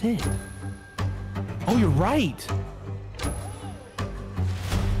 Oh shit. Oh, you're right.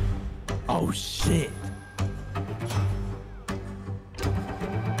 Oh shit.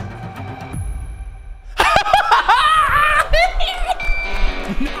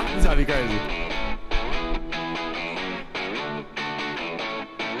 This gotta be crazy.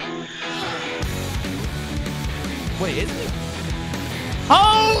 Wait, isn't it?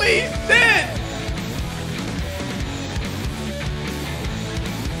 Holy shit!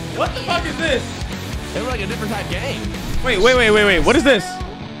 What the fuck is this? It was like a different type game. Wait. What is this?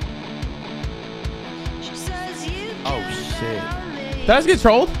 Oh shit. Did I just get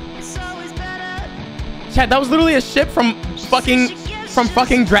trolled? Chat, that was literally a ship from fucking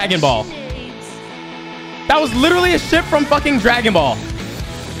Dragon Ball. That was literally a ship from fucking Dragon Ball.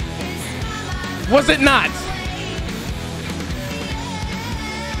 Was it not?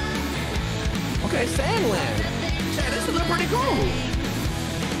 Okay, Sandland. Chat, this is pretty cool.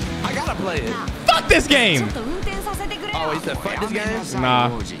 I gotta play it. Fuck this game! Oh, he said fuck this game? Nah.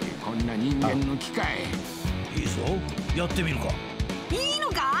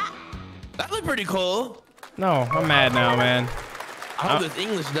 That looked pretty cool. No, I'm mad now, man. I hope it's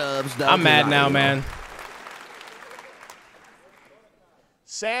English dubs. I'm mad now, man.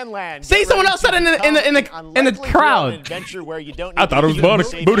 Sandland. See, someone else said in the crowd. Adventure where you don't I thought it was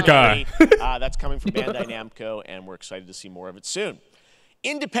Budokai. That's coming from Bandai Namco, and we're excited to see more of it soon.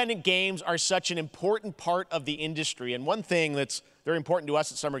 Independent games are such an important part of the industry, and one thing that's very important to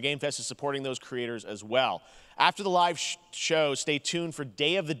us at Summer Game Fest is supporting those creators as well. After the live show, stay tuned for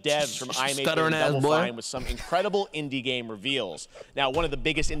Day of the Devs from iMaker and Double Fine with some incredible indie game reveals. Now, one of the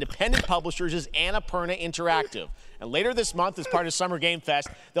biggest independent publishers is Annapurna Interactive. And later this month, as part of Summer Game Fest,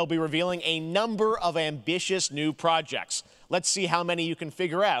 they'll be revealing a number of ambitious new projects. Let's see how many you can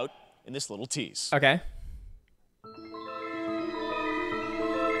figure out in this little tease. Okay.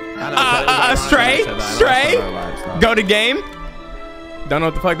 Stray. Go to game. Don't know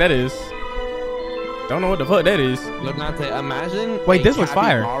what the fuck that is. Don't know what the fuck that is. Imagine. Wait, this looks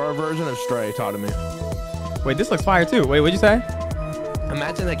fire. Our version of Stray. Talk to me. Wait, this looks fire too. Wait, what'd you say?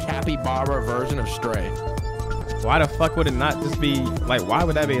 Imagine the capybara version of Stray. Why the fuck would it not just be like? Why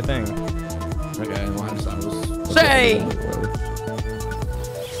would that be a thing? Okay, well, Stray.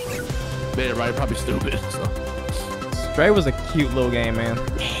 Man, right? Probably stupid. So. Stray was a cute little game, man.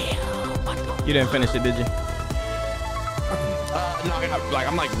 You didn't finish it, did you? No,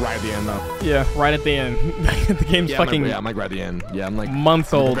 I'm like right at the end though. Yeah, right at the end. The game's fucking. I'm like right at the end. Yeah, I'm like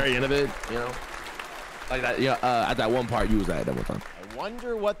months old. The very end of it, you know. Like that. Yeah. At that one part, you was at that one time. I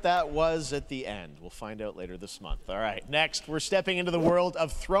wonder what that was at the end. We'll find out later this month. All right, next, we're stepping into the world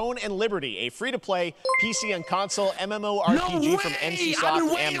of Throne and Liberty, a free-to-play PC and console MMORPG from NCSoft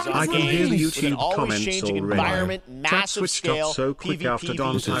and Amazon I can hear the Games, with an YouTube always changing comments already. environment, Chat massive switched scale, off so quick after PvP,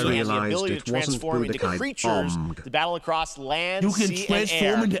 Dante and the realized ability it to wasn't transform into Budokai creatures bombed. to battle across land, You can sea, and air.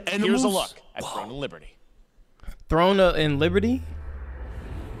 transform into Here's a animals? look at Throne and Liberty. Throne and Liberty?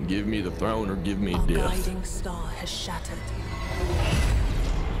 Give me the throne or give me death. Guiding star has shattered.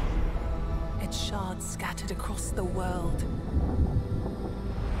 its shards scattered across the world.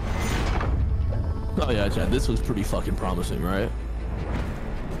 Oh yeah, Chad, this was pretty fucking promising, right?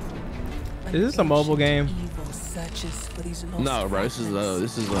 Is this a mobile game? No, bro. This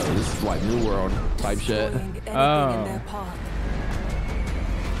is like New World type shit. Oh.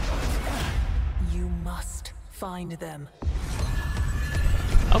 You must find them.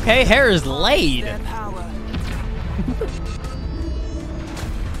 Okay, hair is laid. And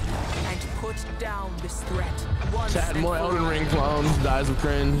put down this threat. Chad, more Elden Ring clones, dies of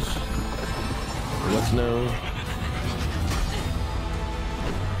cringe. What's new?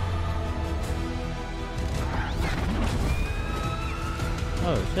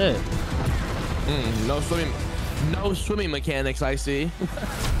 Oh shit. No swimming mechanics, I see.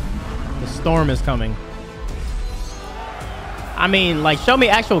 The storm is coming. I mean, like, show me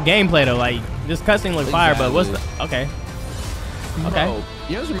actual gameplay though. Like, this cutscene look fire, but what's the okay? Okay. Bro,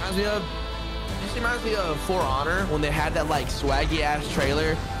 you know what this reminds me of? This reminds me of For Honor when they had that like swaggy ass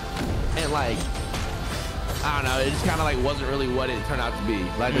trailer, and like I don't know, it just kind of like wasn't really what it turned out to be.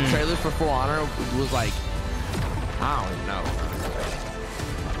 Like the trailer for For Honor was like, I don't know.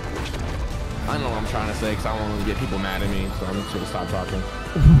 I don't know what I'm trying to say because I don't want to get people mad at me, so I'm just gonna stop talking.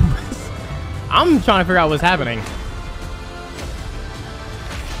 I'm trying to figure out what's happening.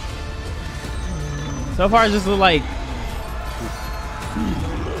 So far, it's just like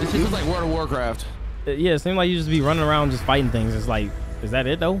this is like World of Warcraft. Yeah, it seems like you just be running around just fighting things. It's like, is that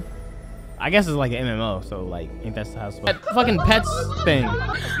it though? I guess it's like an MMO, so like, ain't that how it's supposed? That fucking pets thing.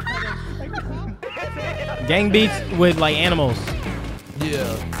 Gang beats with like animals.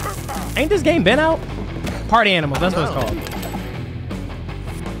 Yeah. Ain't this game been out? Party Animals, that's what it's called.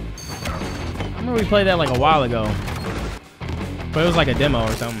 I remember we played that like a while ago, but it was like a demo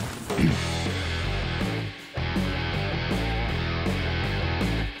or something.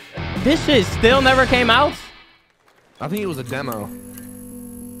 This shit still never came out? I think it was a demo.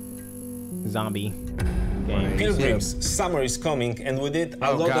 Zombie game. Pilgrims, summer is coming, and with it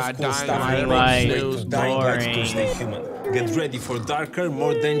a lot of cool stuff. Dying Light, Dying Light to stay human. Get ready for darker,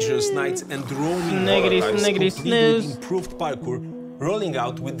 more dangerous nights and roaming Sniggity snooze. Improved parkour, rolling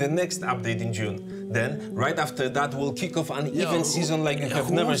out with the next update in June. Then, right after that, we'll kick off an event season like you have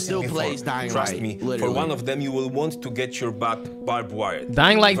never seen before. Trust me, for one of them, you will want to get your butt barbed wired.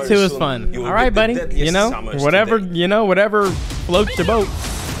 Dying Light 2 is fun. All right, buddy. You know, whatever, whatever floats your boat.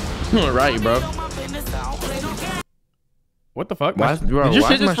 All right, bro. What the fuck? Bro, did your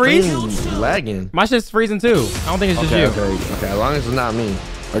shit just freeze? Lagging. My shit's freezing too. I don't think it's just you. Okay, as long as it's not me.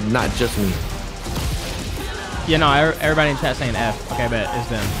 Or not just me. Yeah, no, everybody in chat saying F. Okay, bet. It's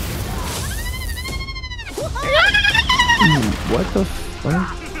them. What the fuck?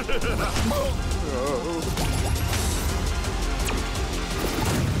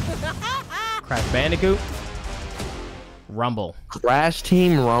 Crash Bandicoot. Rumble. Crash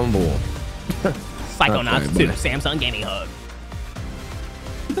Team Rumble. Psychonauts 2. Samsung Gaming Hub.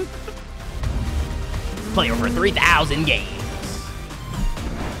 Play over 3,000 games.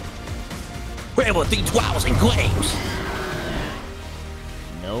 Play over 3,000 games.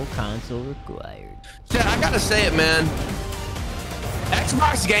 No console required. Yeah, I gotta say it, man.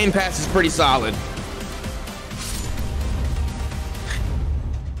 Xbox Game Pass is pretty solid.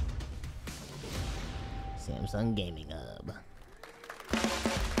 Samsung Gaming Hub.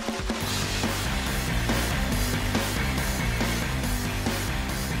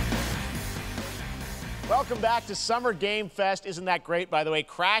 Welcome back to Summer Game Fest. Isn't that great? By the way,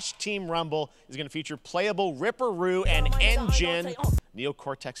 Crash Team Rumble is going to feature playable Ripperoo and Engine, Neo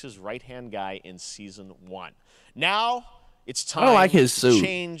Cortex's right-hand guy in Season 1. Now, it's time to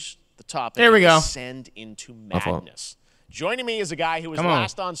change the topic there we go. and descend into madness. Joining me is a guy who was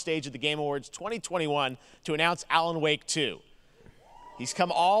last on stage at the Game Awards 2021 to announce Alan Wake 2. He's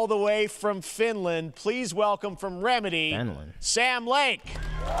come all the way from Finland. Please welcome from Remedy, Sam Lake.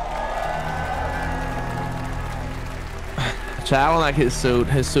 I don't like his suit.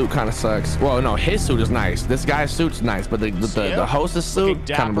 His suit kind of sucks. Well, no, his suit is nice. This guy's suit's nice, but the host's suit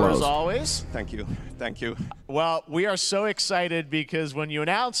kind of blows. As always. Thank you. Thank you. Well, we are so excited because when you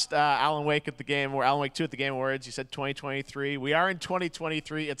announced Alan Wake 2 at the Game Awards, you said 2023. We are in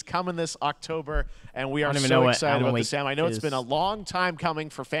 2023. It's coming this October, and we are so excited about this, Sam. I know it's been a long time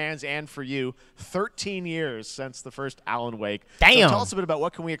coming for fans and for you. 13 years since the first Alan Wake. Damn. So tell us a bit about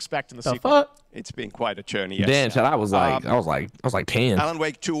what can we expect in the sequel. It's been quite a journey. Yes. Damn, Chad, I was like 10. Alan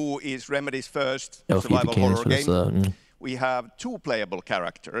Wake 2 is Remedy's first survival horror game. We have two playable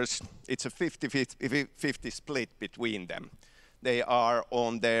characters. It's a 50-50 split between them. They are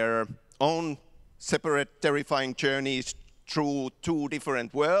on their own separate terrifying journeys through two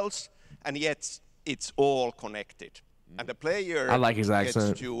different worlds, and yet it's all connected. And the player I like his gets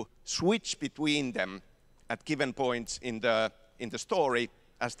accent. to switch between them at given points in the story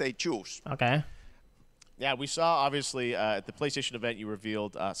as they choose. Okay. Yeah, we saw, obviously, at the PlayStation event, you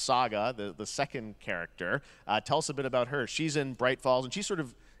revealed Saga, the second character. Tell us a bit about her. She's in Bright Falls, and she's sort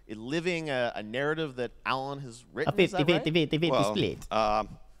of living a narrative that Alan has written. A 50-50 split.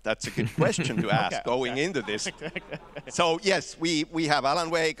 That's a good question to ask going into this. So, yes, we have Alan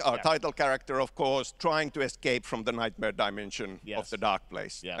Wake, our title character, of course, trying to escape from the nightmare dimension of the dark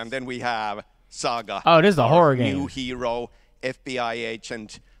place. And then we have Saga. Oh, this is a horror game. New hero, FBI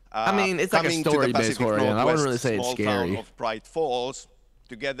agent. I mean, it's like a story-based horror game. I wouldn't really say it's scary. Small town of Bright Falls,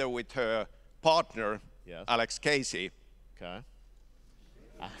 together with her partner, Alex Casey. Okay.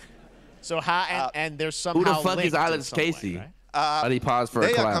 So how and there's somehow who the fuck linked is Alex in some Casey? way, right? Let me pause for a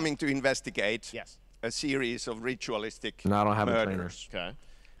They clap. are coming to investigate a series of ritualistic No, I don't have a murders. Okay.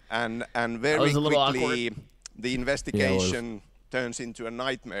 And very was a little quickly, awkward. the investigation turns into a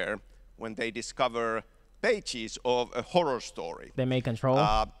nightmare when they discover pages of a horror story. They made Control.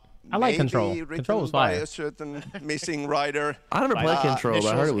 I like Control. Control was by fire. a certain missing writer. I never played Control,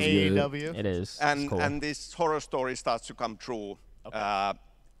 but I heard it was good. AEW. It is. And, It's cool. and this horror story starts to come true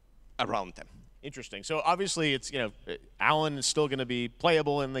around them. Interesting. So obviously, it's Alan is still going to be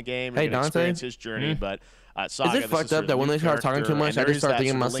playable in the game. Hey, You're gonna Dante. experience his journey, but Saga, Is it this fucked sort up of that when new they start talking too character, much, and I there just is start that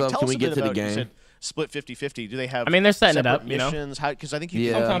thinking to sort of link. myself, Tell can us we a get bit to the about, you game? said split 50-50. Do they have? I mean, they're setting it separate up, you know? missions? Because I think you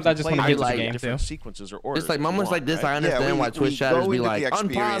Yeah. can Sometimes I just play wanna get to the like game, different too. sequences or orders. It's like if you moments want, like this, right? I understand why Twitch chatters be like,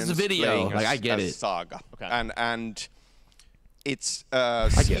 unpause the video. Like, I get it. Saga. Okay. And it's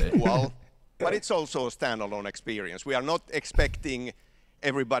a sequel, but it's also a standalone experience. We are not expecting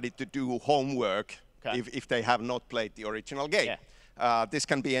everybody to do homework if they have not played the original game. This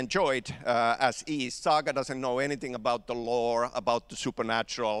can be enjoyed as is. Saga doesn't know anything about the lore, about the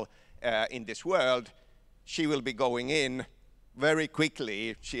supernatural in this world. She will be going in very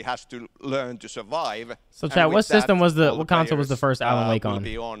quickly. She has to learn to survive. So, And Chad, with what system that, was the all what console was the players, first Alan Wake will on?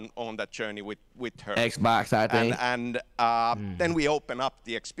 be on that journey with her. Xbox, I think. And then we open up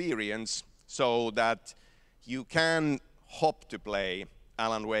the experience so that you can hop to play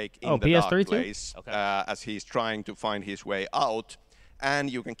Alan Wake in the PS3 dark too? place as he's trying to find his way out.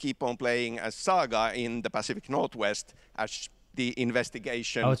 And you can keep on playing as Saga in the Pacific Northwest as the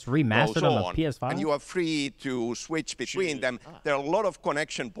investigation Oh, it's remastered goes on the PS5? And you are free to switch between them. There are a lot of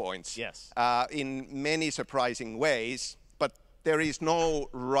connection points in many surprising ways, but there is no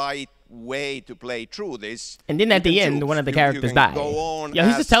right way to play through this. And then at the end, one of the characters died. Yeah,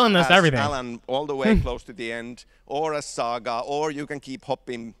 he's just telling us everything. Alan all the way close to the end, or as Saga, or you can keep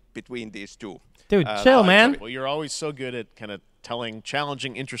hopping between these two. Dude, chill, man. Well, you're always so good at kind of telling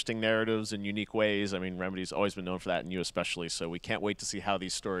challenging, interesting narratives in unique ways. I mean, Remedy's always been known for that, and you especially. So we can't wait to see how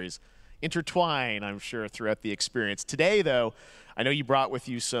these stories intertwine, I'm sure, throughout the experience. Today, though, I know you brought with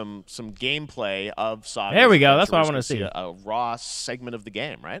you some gameplay of Saga. There we go. That's what I want to see. A raw segment of the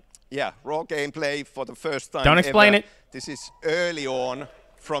game, right? Yeah, raw gameplay for the first time. Don't explain ever. it. This is early on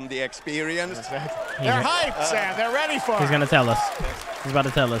from the experience. They're hyped, Sam. They're ready for He's it. gonna tell us. He's about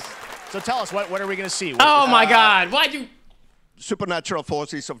to tell us. So tell us, what are we going to see? Oh my God! Why'd you? Supernatural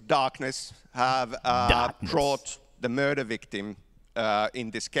forces of darkness have brought the murder victim,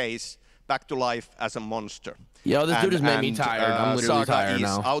 in this case, back to life as a monster. Yo, this dude has made me tired. I'm literally Saga tired is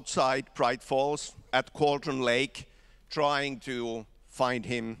now. outside Bright Falls at Cauldron Lake, trying to find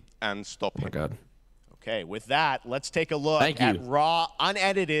him and stop him. Oh my God. Okay, with that, let's take a look Thank at you. raw,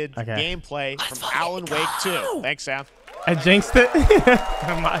 unedited gameplay from Alan Wake 2. Thanks, Sam. I jinxed it.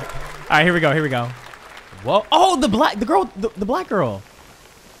 All right, here we go. Here we go. Whoa! Oh, the black girl.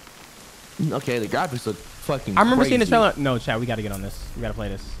 Okay, the graphics look fucking. I remember seeing the crazy. trailer. No, Chad, we got to get on this. We got to play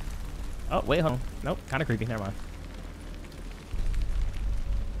this. Oh, wait, hold on. Nope, kind of creepy. Never mind.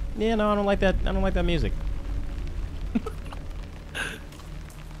 Yeah, no, I don't like that. I don't like that music.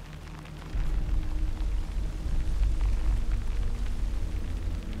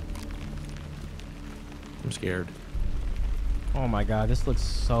 I'm scared. Oh my God, this looks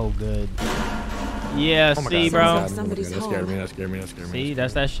so good. Yeah, Oh my see, God, bro. oh my God, oh my God, that scared me. That scared me. That scared me. See,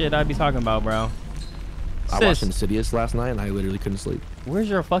 that's that shit I'd be talking about, bro. I watched Insidious last night and I literally couldn't sleep. Where's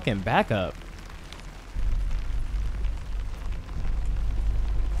your fucking backup?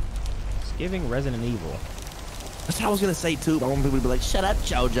 It's giving Resident Evil. That's what I was gonna say too, but I want people to be like, "Shut up,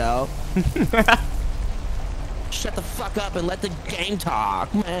 JoJo." Shut the fuck up and let the game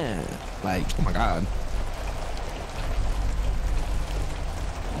talk, man. Like, oh my God.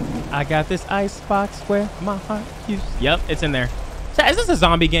 I got this ice box where my heart used. Yep, it's in there. Chat, is this a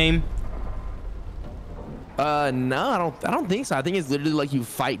zombie game? No, I don't think so. I think it's literally like you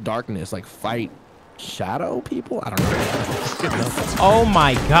fight darkness, like fight shadow people. I don't know. Oh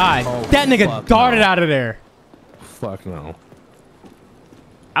my god, that nigga darted out of there. Fuck no.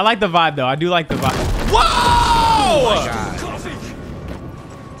 I like the vibe though. I do like the vibe. Whoa! Oh my god.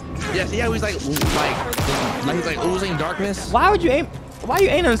 Yeah, he's like he's like oozing darkness. Why would you aim? Why you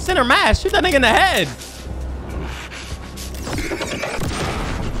aiming center mass? Shoot that nigga in the head.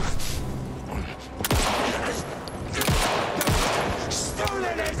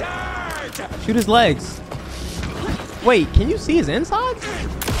 Shoot his legs. Wait, can you see his insides?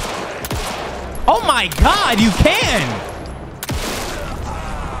 Oh my god, you can!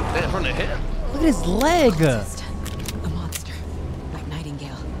 From the hip. Look at his leg. A monster, like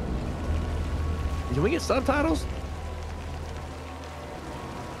Nightingale. Can we get subtitles?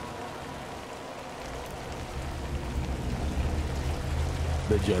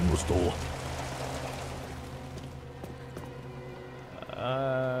 The general store.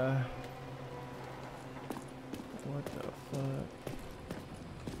 What the fuck?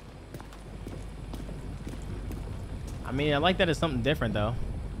 I mean, I like that it's something different though.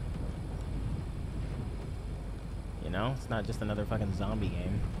 You know, it's not just another fucking zombie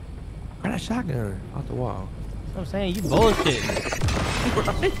game. Where'd that shotgun off the wall? That's what I'm saying. You bullshit.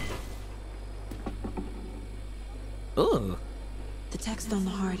 Right? Ugh. The text on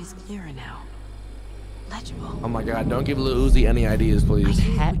the heart is clearer now. Legible. Oh my god, don't give Lil Uzi any ideas, please.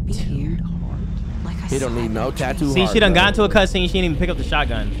 Tattooed heart. Like I He don't need no tattoo. See, heart, she done bro. got into a cutscene. She didn't even pick up the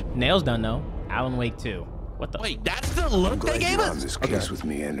shotgun. Nails done though. Alan Wake 2. What the? Wait, that's the look they gave us? This case with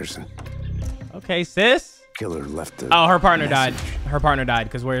me, Anderson. Okay, sis. Killer left a Oh, her partner died. Her partner died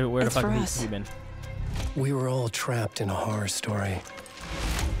because where the It's fuck for has us. he been? We were all trapped in a horror story.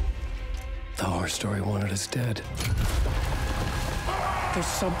 The horror story wanted us dead. There's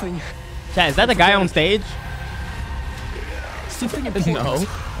something. Chat, is that the guy on stage? Something important. No.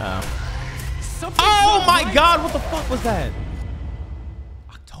 Oh my god, what the fuck was that?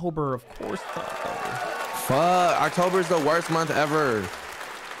 October, of course. Fuck, October's the worst month ever.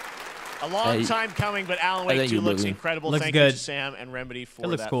 A long Hey. time coming, but Alan I Wake think 2 you looks believe. incredible. Looks Thank good. you to Sam and Remedy for It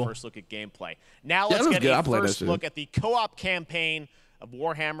looks that cool. first look at gameplay. Now Yeah, it let's looks get good. a I'll play that first shit. look at the co-op campaign of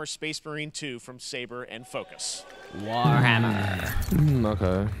Warhammer Space Marine 2 from Saber and Focus. Warhammer.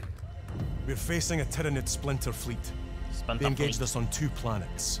 Okay. We're facing a Tyranid splinter fleet. They engaged us on 2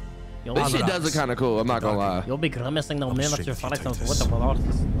 planets. This shit does look kind of cool. I'm not gonna lie. You'll be grimacing the miniature fights with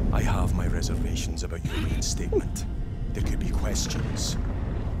the I have my reservations about your reinstatement. There could be questions.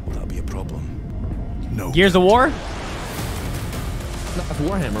 Will that be a problem? No. Gears of War? No, it's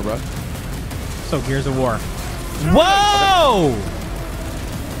Warhammer, bro. So Gears of War. Whoa!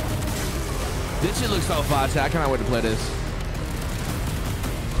 This shit looks so fun. I cannot wait to play this.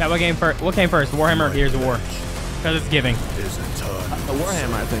 Chat, what came first? Warhammer or Gears of War? Because it's giving.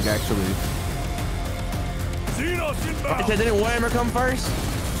 Warhammer, I think, actually. Didn't Warhammer come first?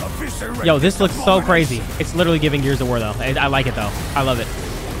 Yo, this looks so crazy. It's literally giving Gears of War though. I like it though. I love it.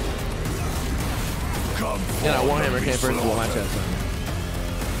 Yeah, no, Warhammer came first. Well, my chest.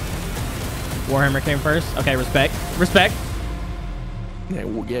 Warhammer came first. Okay, respect. Respect. Yeah,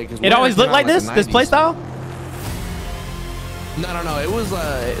 because It always looked like this playstyle? No. It was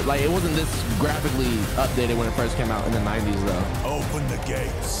like it wasn't this graphically updated when it first came out in the 90s though. Open the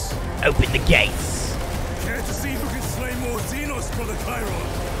gates. Open the gates. Care to see who can slay more Xenos for the Chiron?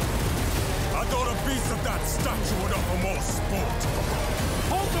 I thought a piece of that statue would offer more sport.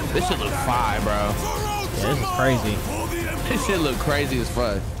 This shit look fire, bro. Yeah, this is crazy. This shit look crazy as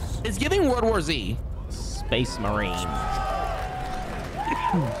fuck. It's giving World War Z. Space Marine.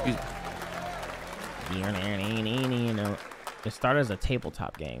 It started as a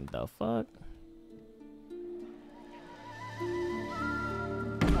tabletop game. The fuck?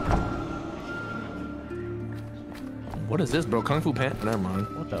 What is this, bro? Kung Fu Panda? Never mind.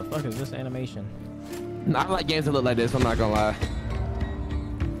 What the fuck is this animation? I like games that look like this. I'm not gonna lie.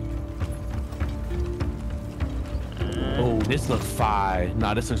 Oh, this looks fire.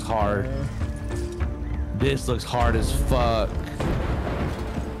 Nah, this looks hard. This looks hard as fuck.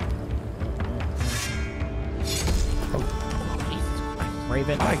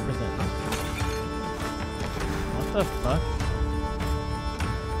 Raven. What the fuck?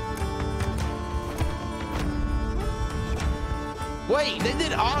 Wait, they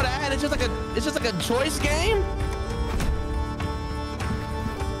did all that? It's just like a choice game?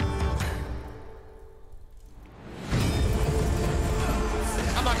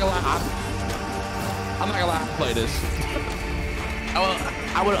 I'm not gonna lie. I'm not gonna lie. I play this.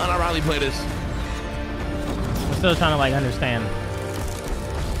 I would unironically play this. I'm still trying to like understand.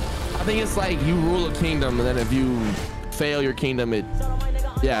 I think it's like you rule a kingdom, and then if you fail your kingdom,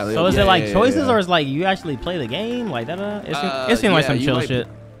 yeah. So is it like choices, or is like you actually play the game like that? It seemed like some chill shit.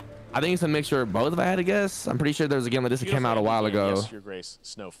 I think it's a mixture of both, if I had to guess. I'm pretty sure there was a game like this that came out a while ago. Yes, Your Grace,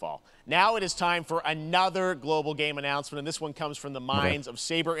 Snowfall. Now it is time for another global game announcement, and this one comes from the minds of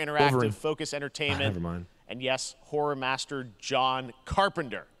Saber Interactive, Focus Entertainment, never mind. and yes, horror master John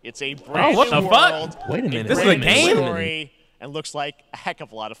Carpenter. It's a brand what new the world, fuck? Wait a minute. This is a game? story, and looks like a heck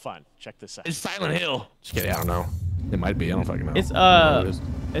of a lot of fun. Check this out. It's Silent Hill. Just kidding. I don't know. It might be. I don't fucking know. It's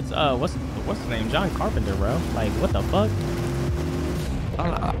what's his name? John Carpenter, bro. Like what the fuck?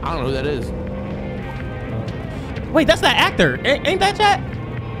 I don't know who that is. Wait, that's that actor. Ain't that chat?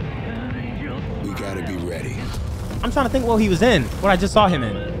 We gotta be ready. I'm trying to think what he was in. What I just saw him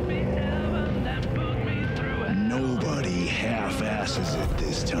in. Nobody half-asses it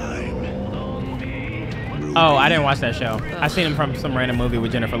this time. Oh, I didn't watch that show. I seen him from some random movie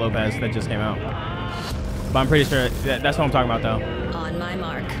with Jennifer Lopez that just came out. But I'm pretty sure that's what I'm talking about, though. On my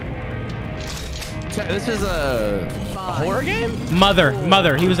mark. This is a horror game?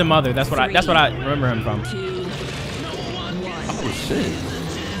 Mother. He was in Mother. That's what I remember him from. Oh shit.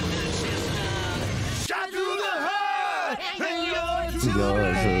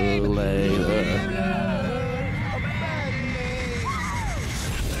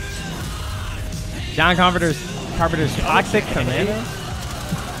 John Carpenter's Toxic Commando.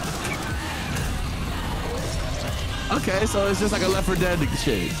 Okay, so it's just like a Left 4 Dead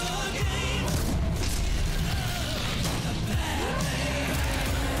shit.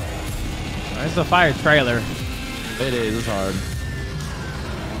 It's a fire trailer. It is. It's hard.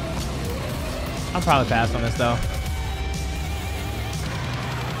 I'll probably pass on this though.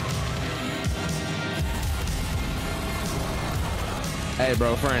 Hey,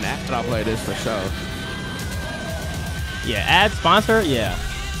 bro, for an ad, I'll play this for sure. Yeah, ad sponsor, yeah,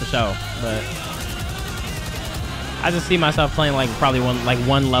 for sure. But I just see myself playing like probably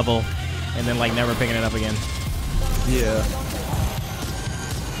one level, and then like never picking it up again. Yeah.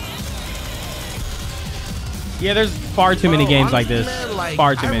 Yeah, there's far too many games like this. Man, like,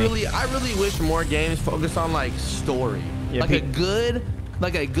 far too many. I really wish more games focused on like story, yeah, like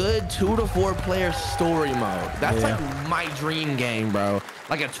a good 2 to 4 player story mode. That's like my dream game, bro.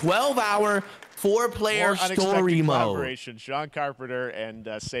 Like a 12-hour 4-player story mode. Collaboration. John Carpenter and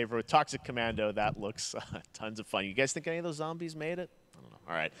Saber with Toxic Commando. That looks tons of fun. You guys think any of those zombies made it? I don't know.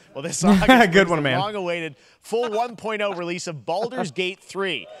 All right. Well, this good one, man. Long-awaited full 1.0 release of Baldur's Gate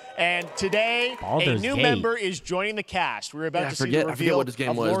 3, and today a new member is joining the cast. We're about to see the reveal what this game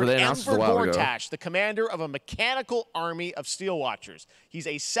of was, Lord but they announced it a while ago. Gortash, the commander of a mechanical army of Steel Watchers. He's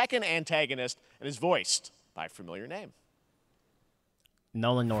a second antagonist and is voiced by a familiar name.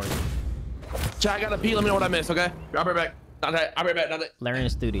 Nolan North. Chat, I gotta pee. Let me know what I missed, okay? I'll be right back. I'll be right back. Larian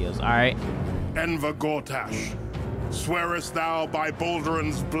Studios. All right. Enver Gortash, swearest thou by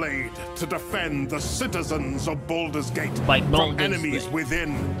Balduran's blade to defend the citizens of Baldur's Gate from enemies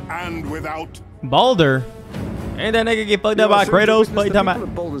within and without? Baldur? Ain't that nigga get fucked up by Kratos? The people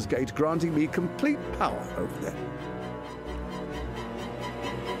of Baldur's Gate granting me complete power over them.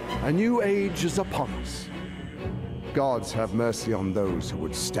 A new age is upon us. Gods have mercy on those who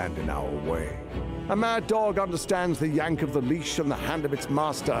would stand in our way. A mad dog understands the yank of the leash from the hand of its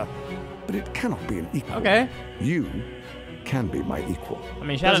master, but it cannot be an equal. Okay. You can be my equal. I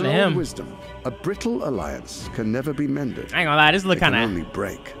mean, shout out to him. Wisdom. A brittle alliance can never be mended. I ain't gonna lie, this look kind of. Only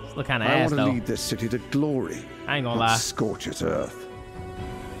break. This look kind of I ass want to though. lead this city to glory. I ain't gonna lie. Scorch its earth.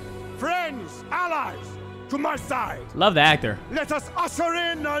 Friends, allies, to my side. Love the actor. Let us usher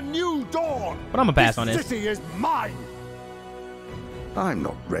in a new dawn. But I'm gonna pass on this. This city is mine. I'm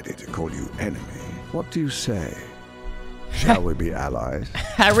not ready to call you enemy. What do you say? Shall we be allies?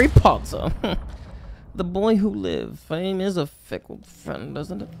 Harry Potter. The boy who lived. Fame is a fickle friend,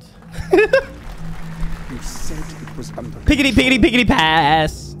 doesn't it? You said it was under Piggity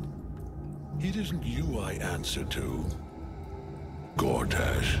pass. It isn't you I answer to,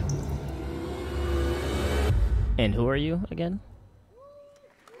 Gortash. And who are you again?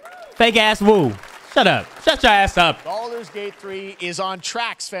 Fake ass woo. Shut up. Shut your ass up. Baldur's Gate 3 is on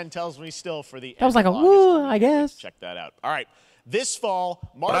track, Sven tells me still, for the That was like a woo, I guess. Check that out. All right. This fall,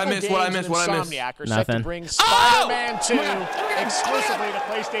 Marvel What I missed? Insomniac are set to bring Spider-Man 2 exclusively to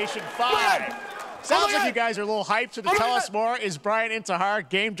PlayStation 5. Sounds like you guys are a little hyped. So to tell us more is Brian Intihar,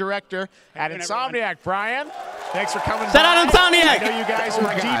 game director at Insomniac. Brian, thanks for coming by. Shout out Insomniac. I know you guys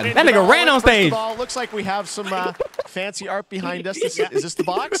are deep into that nigga ran on stage. First of all, looks like we have some fancy art behind us. Is this the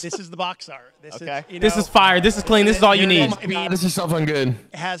box? This is the box art. This is fire. This is clean. This is all you need. This is so fun good.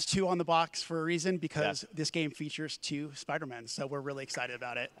 It has 2 on the box for a reason, because this game features 2 Spider-Men, so we're really excited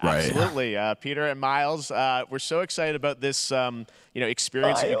about it. Right. Absolutely. Peter and Miles, we're so excited about this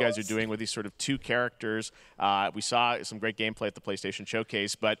experience that you guys are doing with these sort of 2 characters. We saw some great gameplay at the PlayStation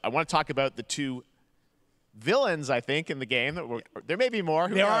Showcase, but I want to talk about the 2 villains, I think, in the game. There may be more.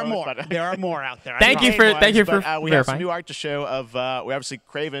 There are more. There are more out there. Thank you for we have some new art to show of. We obviously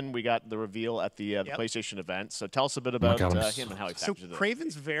Kraven. We got the reveal at the PlayStation event. So tell us a bit about him and how he factors in. So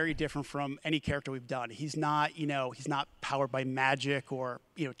Kraven's very different from any character we've done. He's not, he's not powered by magic or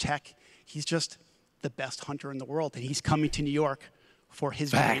tech. He's just the best hunter in the world, and he's coming to New York for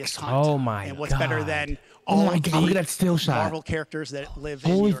his greatest hunt. Oh my And what's God. better than all of the look at that still shot. Marvel characters that live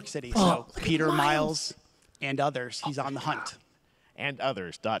in New York City? So Peter, Miles, and others. He's on the hunt. And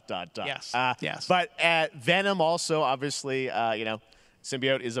others. ... Yes. Yes. But Venom also, obviously,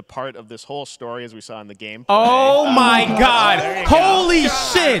 Symbiote is a part of this whole story, as we saw in the game. Oh my God! Holy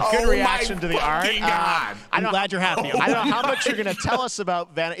shit! Good reaction to the art. I'm glad you're happy. I don't know how much you're going to tell us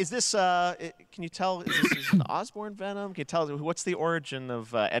about Venom. Is this? Can you tell? Is this an Osborn Venom? Can you tell us what's the origin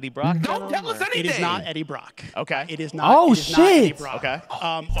of Eddie Brock? Don't tell us anything. It is not Eddie Brock. Okay. It is not. Oh, it is not Eddie shit. Brock. Okay.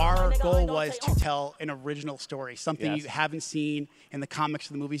 Our goal was to tell an original story, something you haven't seen in the comics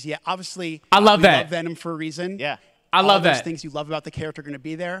or the movies yet. Obviously, I love we that. love Venom for a reason. Yeah. I love All those that. things you love about the character are going to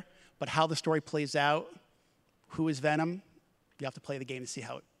be there, but how the story plays out, who is Venom, you have to play the game to see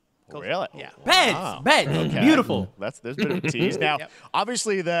how it goes. Really? Yeah. Bet. Beautiful. There's a bit of a tease. Now,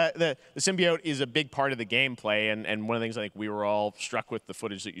 obviously, the symbiote is a big part of the gameplay, and one of the things I think we were all struck with the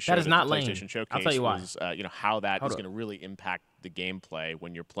footage that you showed That is at not the lame. PlayStation Showcase I'll tell you why. was how that is going to really impact the gameplay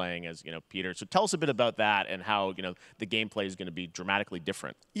when you're playing as Peter. So tell us a bit about that and how the gameplay is going to be dramatically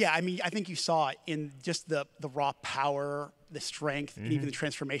different. Yeah, I mean, I think you saw it in just the raw power, the strength, and even the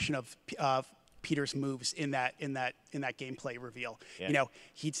transformation of Peter's moves in that gameplay reveal. Yeah.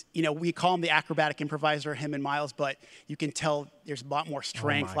 He's we call him the acrobatic improviser, him and Miles, but you can tell there's a lot more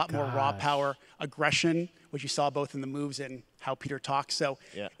strength, a lot more raw power, aggression, which you saw both in the moves and how Peter talks. So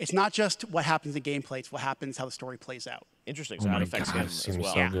it's not just what happens in gameplay; it's what happens how the story plays out. Interesting. So how it affects him as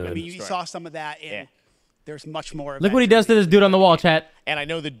well. I mean, you saw some of that in. There's much more. Look what he does to this dude on the wall, chat. And I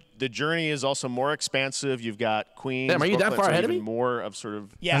know the journey is also more expansive. You've got Queens. Damn, are you that far ahead of me? More of sort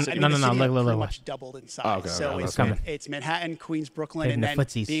of. Yeah, No. Pretty much doubled in size. Oh, okay, so okay, it's Manhattan, Queens, Brooklyn, Hitting and the then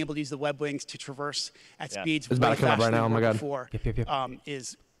footsies. being able to use the web wings to traverse at speeds It's about way to come up faster right now, than oh my God. before,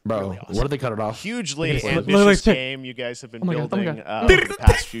 is Bro, really awesome. what did they cut it off? Hugely Look, ambitious check. game you guys have been Oh my God, building oh my over the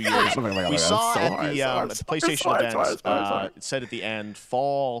past few years. We saw so at hard, the so hard, PlayStation event, sorry. it said at the end,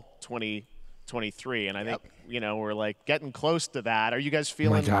 fall 2023, and I think we're like getting close to that. Are you guys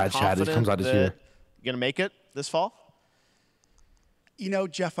feeling God, Chad, confident this comes out this that year. you're gonna make it this fall?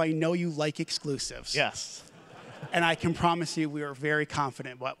 Jeff, I know you like exclusives. Yes. And I can promise you we are very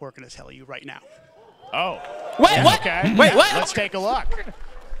confident what we're going to tell you right now. Oh. Wait, what? Okay. Wait, what? Let's take a look.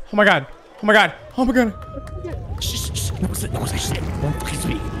 Oh my God. Oh my God. Oh my God. Shh. No one say shit. Don't fucking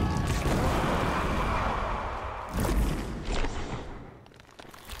speak.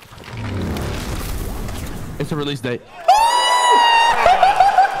 It's a release date.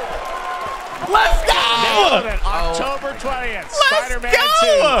 Let's go! October 20th. Spider-Man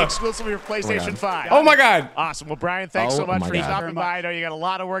 2, exclusively for PlayStation 5. Oh my God. Awesome. Well, Brian, thanks so much for stopping by. I know you got a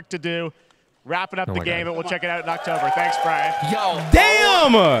lot of work to do. Wrapping up the game, and we'll check it out in October. Thanks, Brian. Yo.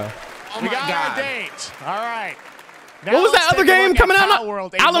 Damn! We got our date. All right. Now What was that other game coming out?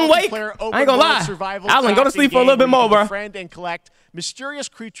 Alan Wake? I ain't gonna lie. Alan, go to sleep for a little bit more, bro. Friend and collect mysterious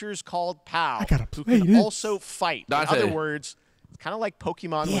creatures called POW who play can this. also fight. In other words, it's kind of like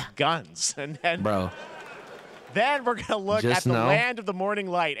Pokemon with guns. And Bro. then we're going to look Just at the know. Land of the Morning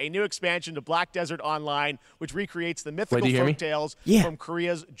Light, a new expansion to Black Desert Online, which recreates the mythical do you hear me? folktales from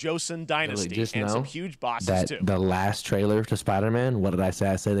Korea's Joseon Dynasty Just and know some huge bosses that too. the last trailer to Spider-Man, what did I say?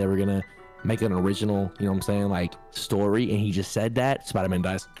 I said they were gonna make an original, you know what I'm saying, like story, and he just said that Spider-Man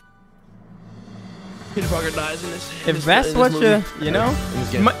dies. Peter Parker dies in this. If that's what this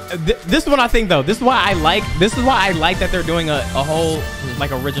is what I think though. This is why I like that they're doing a whole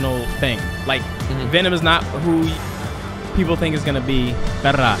like original thing. Like Venom is not who people think is gonna be.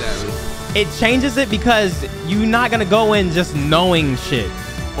 It changes it because you're not gonna go in just knowing shit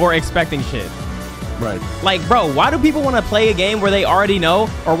or expecting shit. Right. Like, bro, why do people want to play a game where they already know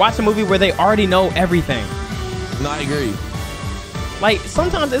or watch a movie where they already know everything? No, I agree. Like,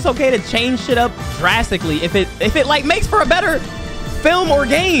 sometimes it's okay to change shit up drastically if it like makes for a better film or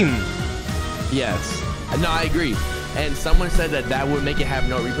game. Yes. No, I agree. And someone said that would make it have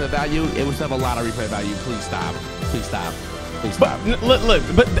no replay value. It would have a lot of replay value. Please stop. Please stop. Please stop. Look,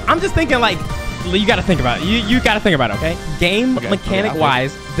 but I'm just thinking like, you got to think about it. You got to think about it, okay? Game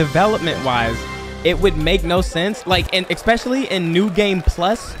mechanic-wise, development-wise, it would make no sense. Like, and especially in New Game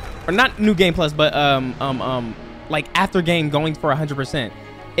Plus, or not New Game Plus, but like after game going for 100%,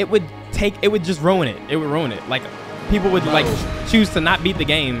 it would just ruin it. It would ruin it. Like, people would like choose to not beat the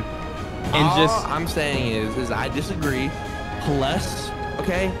game, and all I'm saying is I disagree. Plus,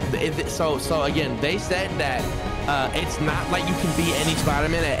 okay, so again, they said that it's not like you can be any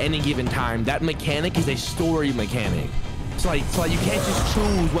Spider-Man at any given time. That mechanic is a story mechanic. So you can't just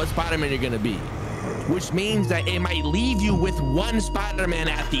choose what Spider-Man you're gonna be, which means that it might leave you with one Spider-Man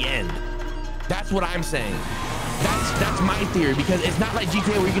at the end. That's what I'm saying. That's my theory, because it's not like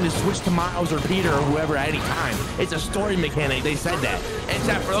GTA where you can just switch to Miles or Peter or whoever at any time. It's a story mechanic. They said that.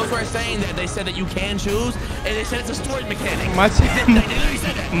 And for those who are saying that, they said that you can choose, and they said it's a story mechanic.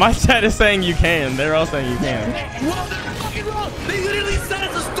 My chat is saying you can. They're all saying you can. Well, they're fucking wrong. They literally said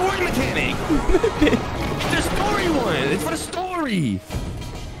it's a story mechanic. The story one. It's for the story.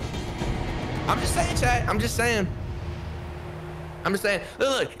 I'm just saying, chat. I'm just saying.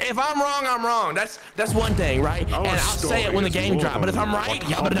 Look, if I'm wrong, I'm wrong. That's one thing, right? And I'll say it when the game drops. But if I'm right,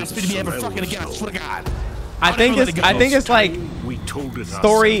 y'all better not speak to me ever fucking again. I swear to God. I think it's like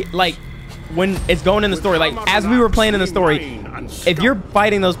story, like when it's going in the story, like as we were playing in the story, if you're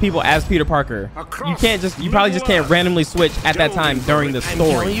fighting those people as Peter Parker, you probably just can't randomly switch at that time during the story.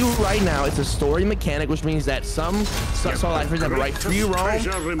 I'm telling you right now, it's a story mechanic, which means that so like for example, right, for you, Rome,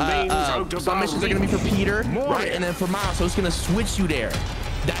 some missions are gonna be for Peter, right, and then for Miles, so it's gonna switch you there.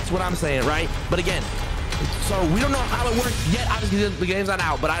 That's what I'm saying, right? But again, so we don't know how it works yet. Obviously, the game's not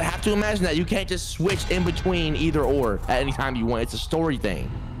out, but I have to imagine that you can't just switch in between either or at any time you want. It's a story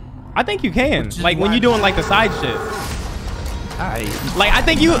thing. I think you can, like when you're doing like the side shit. Like I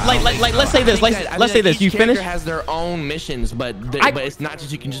think you like let's say this. Let's say this. You finish. Has their own missions, but it's not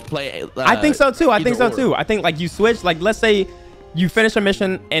just you can just play. I think so too. I think so too. I think like you switch. Like let's say you finish a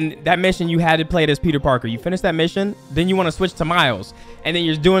mission, and that mission you had to play it as Peter Parker. You finish that mission, then you want to switch to Miles, and then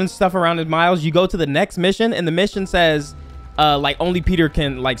you're doing stuff around with Miles. You go to the next mission, and the mission says like only Peter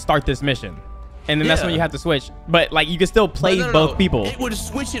can like start this mission. And then that's when you have to switch. But like you can still play both people. It would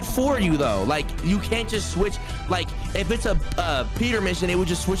switch it for you though. Like you can't just switch. Like if it's a Peter mission, it would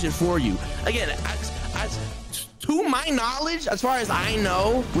just switch it for you. Again, to my knowledge, as far as I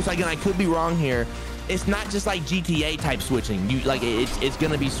know, which again I could be wrong here, it's not just like GTA type switching. You like it's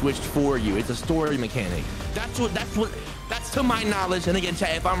gonna be switched for you. It's a story mechanic. That's to my knowledge. And again,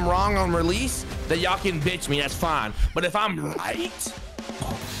 chat, if I'm wrong on release, then y'all can bitch me. That's fine. But if I'm right,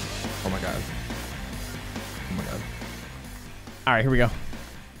 oh my god. Oh my god. All right, here we go.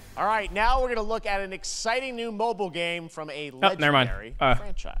 All right, now we're going to look at an exciting new mobile game from a legendary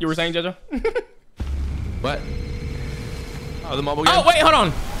franchise. You were saying, Jojo? What? Oh, the mobile game? Oh, wait, hold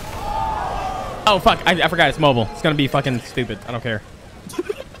on. Oh, fuck. I forgot it's mobile. It's going to be fucking stupid. I don't care.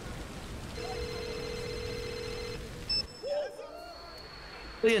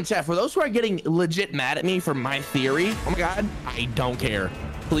 In chat, for those who are getting legit mad at me for my theory, oh my god, I don't care.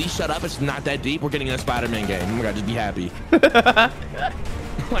 Please shut up. It's not that deep. We're getting a Spider-Man game. Oh my god, just be happy.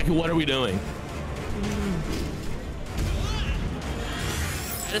 Like, what are we doing?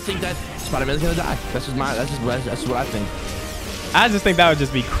 I just think that Spider-Man's gonna die. That's what I think. I just think that would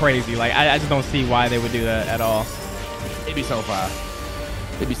just be crazy. Like, I just don't see why they would do that at all. It'd be so far.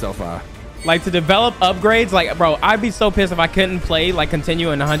 It'd be so far. Like, to develop upgrades, like, bro, I'd be so pissed if I couldn't play, like,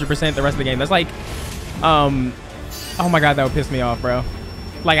 continue and 100% the rest of the game. That's like, oh my god, that would piss me off, bro.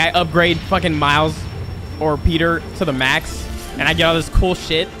 Like, I upgrade fucking Miles or Peter to the max, and I get all this cool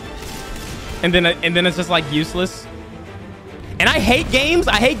shit, and then it's just like useless. And I hate games.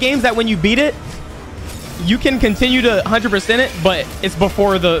 I hate games that when you beat it, you can continue to 100% it, but it's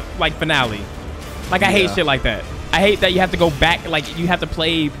before the like finale. Like, I hate shit like that. I hate that you have to go back, like you have to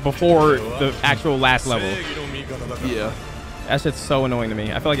play before the actual last level. Yeah. That shit's so annoying to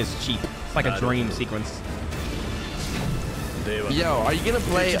me. I feel like it's cheap. It's like a dream sequence. Yo, are you gonna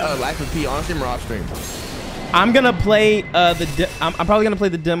play Life of P on stream or off stream? I'm gonna play I'm probably gonna play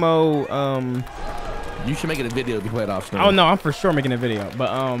the demo. You should make it a video if you play it off stream. Oh no, I'm for sure making a video, but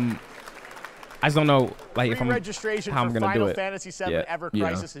I just don't know like if I'm how I'm gonna do it. Fantasy VII Ever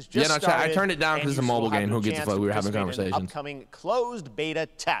Crisis has just started. I turned it down because it's a mobile game. Who gives a fuck? We were having conversations. Upcoming closed beta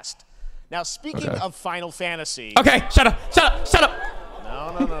test. Now, speaking of Final Fantasy. Okay, shut up.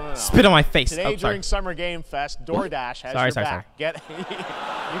 No. Spit on my face. Today during Summer Game Fest, DoorDash has your back.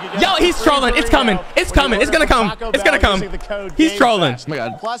 Yo, he's trolling. It's coming. It's coming. It's gonna come. It's gonna come. He's trolling. Oh my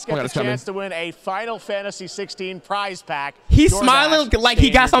God. Plus, get the chance to win a Final Fantasy 16 prize pack. He's smiling like he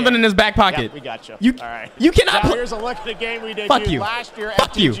got something in his back pocket. Yeah, we got you. You, all right. You cannot. Now here's a look at the game we debuted last year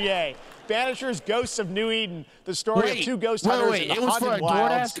at you. TGA. Banishers, Ghosts of New Eden, the story of two ghost hunters in the haunted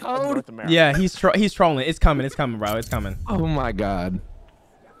wilds of North America. Yeah, he's trolling. It's coming. It's coming, bro. It's coming. Oh my God.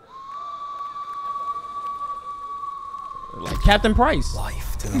 Like Captain Price.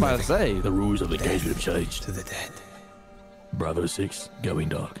 Life to the I'm about to say. The rules of the game have changed. To the dead. Bravo 6, going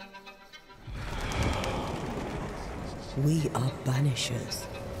dark. We are banishers.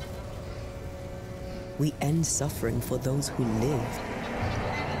 We end suffering for those who live.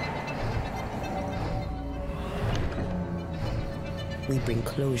 We bring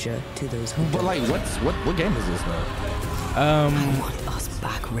closure to those who But like, what game is this though? I want us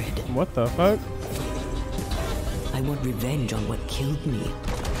back, Red. What the fuck? I want revenge on what killed me.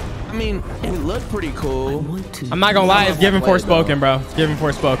 I mean, it looked pretty cool. I'm not gonna lie, it's giving Forspoken, bro. It's giving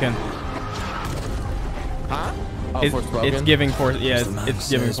Forspoken. Huh? Oh, it's giving it's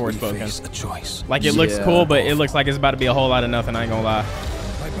giving Forspoken. Like it looks cool, but it looks like it's about to be a whole lot of nothing. I ain't gonna lie.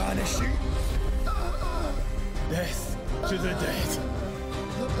 I banish you. Death to the dead.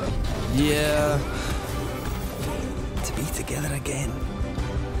 Yeah. To be together again.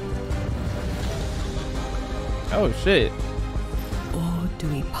 Oh shit. Or do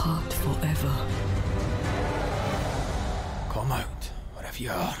we part forever? Come out, wherever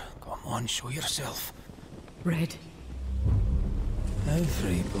you are. Come on, show yourself. Red.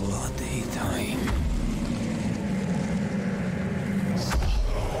 Every bloody time.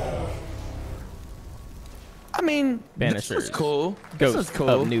 I mean, Banishers. This is cool. Ghost this is cool.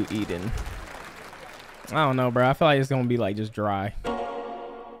 of New Eden. I don't know, bro. I feel like it's gonna be like just dry.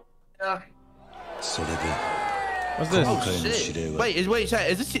 Yeah. What's this? Oh shit! Wait, is this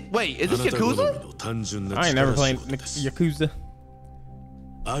Yakuza? I ain't never played Yakuza.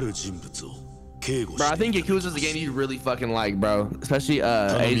 Bro, I think Yakuza is a game you really fucking like, bro. Especially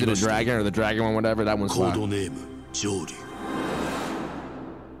Age of the Dragon or the Dragon one, whatever. That one's fun.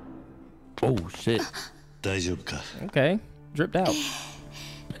 Oh shit. Okay, dripped out.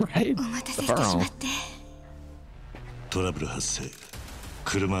 Right. The pharaoh.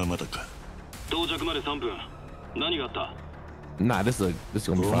 Nah, this is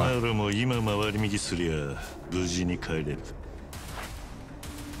gonna be fun.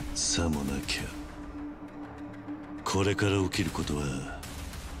 さもなきゃこれから起きることは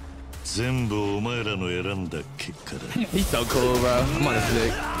全部お前らの選んだ結果だ He's so cool, bro. I'm on his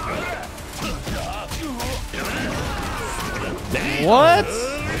dick. What?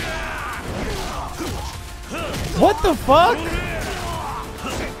 What the fuck?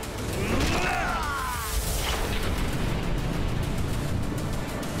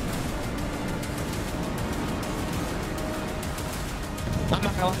 I'm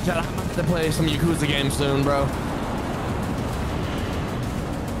not gonna lie, I'm about to play some Yakuza games soon, bro.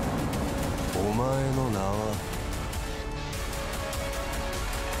 お前の名は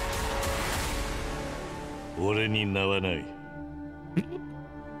俺に名はない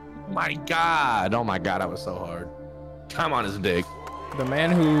My God. Oh my God, that was so hard. I'm on his dick. The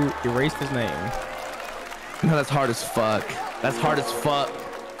man who erased his name. No, that's hard as fuck. That's hard as fuck.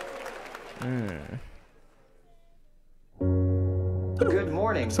 Good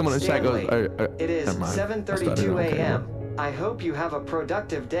morning, Someone in the chat goes, it is 7:32 a.m. I hope you have a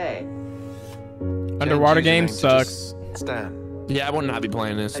productive day. Underwater game sucks. Stan. Yeah, I would not be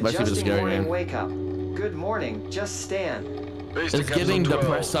playing this, especially if it's a scary game. Wake up. Good morning, just Stan. It's giving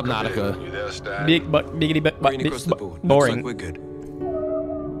depressed Subnautica. Boring. We're good.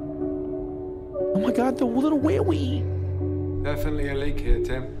 Oh my God, the little wee. Definitely a leak here,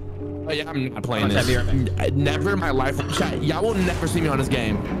 Tim. Oh yeah, I'm not playing this. Never in my life. Chat, y'all will never see me on this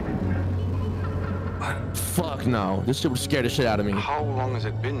game. Fuck no. This shit would scare the shit out of me. How long has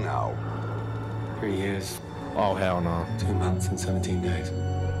it been now? 3 years. Oh hell no. 2 months and 17 days.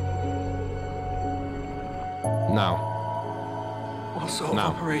 No. What sort of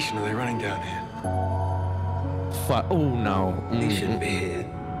operation are they running down here? Fuck. Oh no. He shouldn't be here.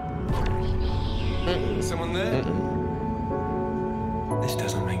 Someone there? This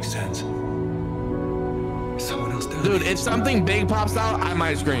doesn't make sense. Someone else doing Dude, if something big pops out, I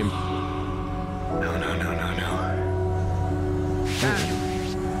might scream. No.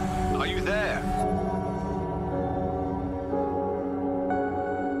 Are you there?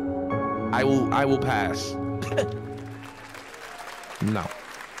 I will pass. No.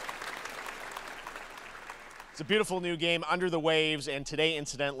 It's a beautiful new game, Under the Waves, and today,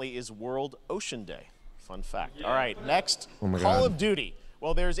 incidentally, is World Ocean Day. Fun fact. All right, next, Oh my Call God. of Duty.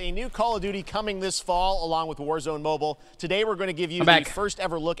 Well, there's a new Call of Duty coming this fall along with Warzone Mobile. Today we're going to give you the first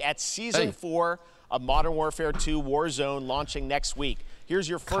ever look at Season 4 of Modern Warfare 2 Warzone launching next week. Here's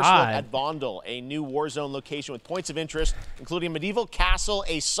your first look at Vondel, a new Warzone location with points of interest, including a medieval castle,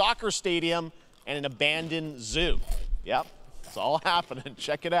 a soccer stadium, and an abandoned zoo. Yep, it's all happening.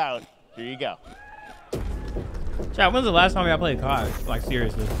 Check it out. Here you go. Chat, when's the last time y'all played COD? Like,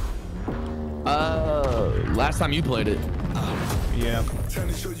 seriously. Last time you played it. Yeah.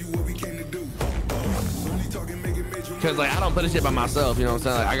 Because, like, I don't play this shit by myself, you know what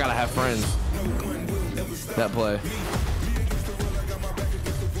I'm saying? Like, I gotta have friends that play.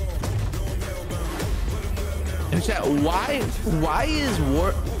 And chat, why is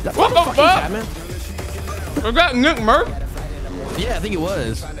War... What the fuck? Man? Was that Nick Murph? Yeah, I think it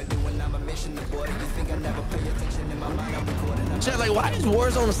was. Chat, like, why is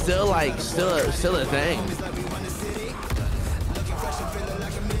Warzone still a thing?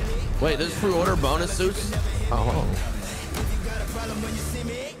 Wait, there's pre-order bonus suits? Oh, hold on.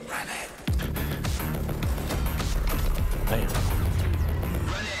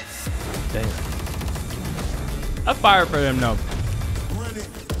 Damn. I fire for them though.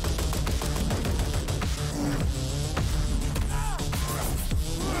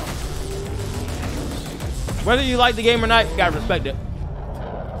 Whether you like the game or not, you gotta respect it.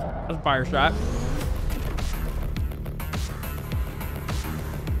 That's a fire shot.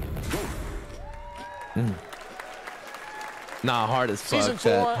 Nah, hard as fuck. Season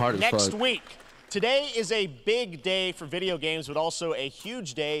 4 hard as next fuck. week. Today is a big day for video games, but also a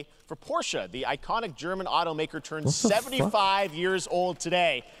huge day for Porsche. The iconic German automaker turns 75 years old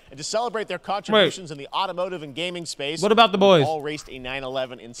today. And to celebrate their contributions in the automotive and gaming space, what about the boys? All raced a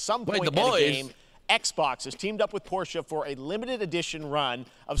 911 in some point in the game. Xbox has teamed up with Porsche for a limited edition run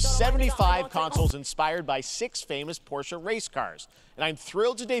of 75 consoles inspired by 6 famous Porsche race cars. And I'm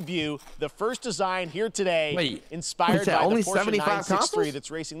thrilled to debut the first design here today inspired by the Porsche 963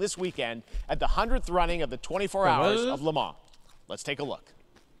 that's racing this weekend at the 100th running of the 24 Hours of Le Mans. Let's take a look.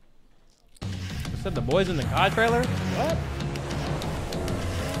 You said the boys in the COD trailer? What?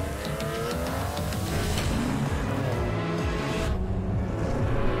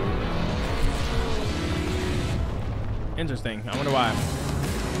 Interesting. I wonder why.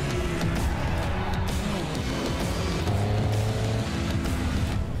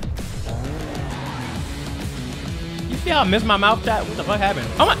 You see how I missed my mouth chat? What the fuck happened?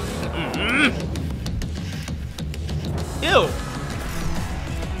 Oh my! Ew!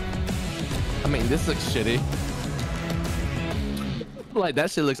 I mean, this looks shitty. Like,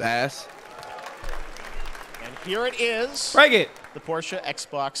 that shit looks ass. And here it is. Break it! The Porsche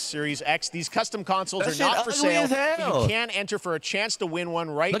Xbox Series X. These custom consoles are not for sale, but you can enter for a chance to win one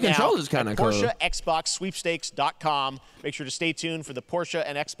right now. The controller's kind of cool. PorscheXboxSweepstakes.com. Make sure to stay tuned for the Porsche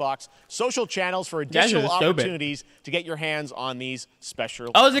and Xbox social channels for additional opportunities to get your hands on these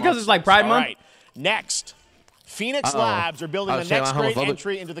special Oh, is it because it's like Pride Month? All right. Next, Phoenix Labs are building the next great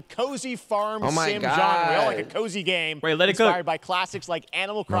entry into the cozy farm sim genre. We all like a cozy game inspired by classics like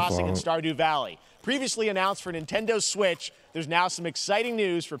Animal Crossing and Stardew Valley. Previously announced for Nintendo Switch, there's now some exciting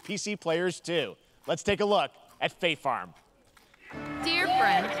news for PC players too. Let's take a look at Faith Farm. Dear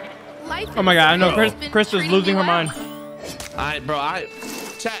friend, life oh my god, I know Chris is losing her mind. Alright, bro,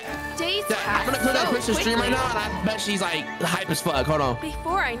 chat. I'm gonna put that Chris's stream right now, and I bet she's like hype as fuck. Hold on.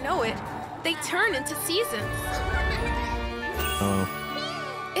 Before I know it, they turn into seasons. Oh.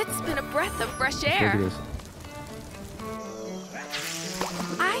 It's been a breath of fresh air.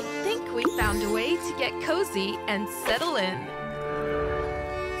 I think we found a way to get cozy and settle in.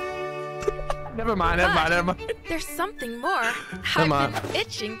 Never mind. There's something more I've been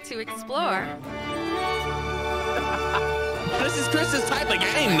itching to explore. This is Chris's type of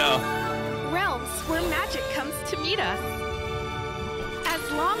game, though. Realms where magic comes to meet us.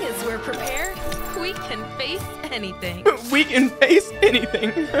 As long as we're prepared, we can face anything. We can face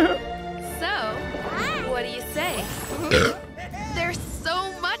anything. So, what do you say? There's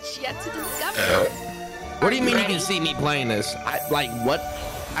so much yet to discover. What do you mean you can see me playing this? Like, what?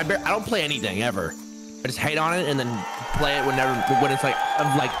 I don't play anything ever. I just hate on it and then play it when it's like,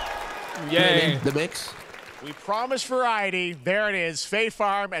 yay. The mix. We promise variety. There it is. Faith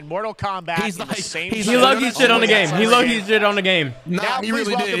Farm and Mortal Kombat. He's like, the same he low-key shit on the game. He low-key shit on the game. Nah, he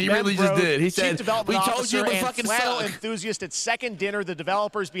really did. He really just did. He said, we told you to fucking suck. Enthusiast at Second Dinner, the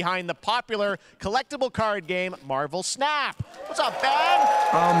developers behind the popular collectible card game Marvel Snap. What's up, Ben?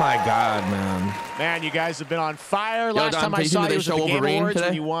 Oh my god, man. Man, you guys have been on fire. Last time I saw you was at the Game Awards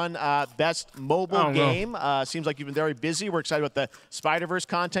when you won Best Mobile Game. Seems like you've been very busy. We're excited about the Spider-Verse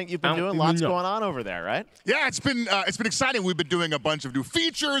content you've been doing. Lots going on over there, right? Yeah, it's been exciting. We've been doing a bunch of new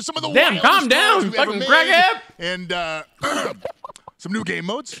features. Some of the calm down, fucking crackhead. And some new game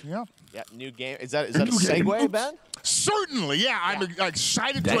modes. Yeah. Yeah, new game. Is that a segue, Ben? Certainly, yeah. I'm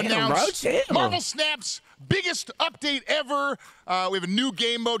excited to announce Marvel Snap's biggest update ever. We have a new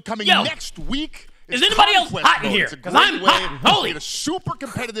game mode coming next week. Is anybody else hot in here? Because I'm hot. Holy! It's a super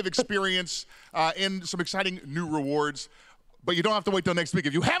competitive experience and some exciting new rewards. But you don't have to wait till next week.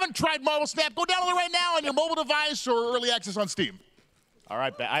 If you haven't tried Marvel Snap, go download it right now on your mobile device or early access on Steam. All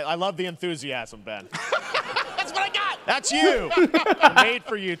right, Ben. I love the enthusiasm, Ben. That's what I got. That's you. Made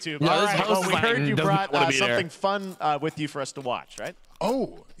for YouTube. All right. Well, we heard you brought something fun with you for us to watch, right?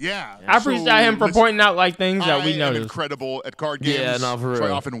 Oh, yeah. I appreciate him for pointing out like things that we noticed. I'm incredible at card games. Yeah, no, for real. So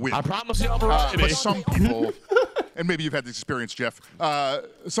I often win. I promise you, I'll variety. But some people, and maybe you've had this experience, Jeff.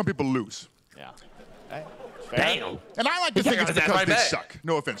 Some people lose. Yeah. Damn. And I like to think it's because they suck.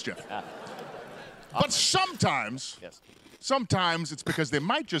 No offense, Jeff. But sometimes, sometimes it's because they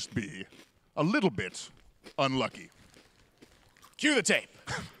might just be a little bit unlucky. Cue the tape.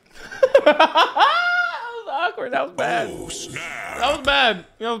 Awkward. That was bad. Oh, snap. That was bad.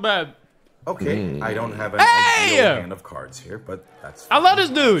 That was bad. Okay, I don't have an ideal hand of cards here, but that's fine. I love this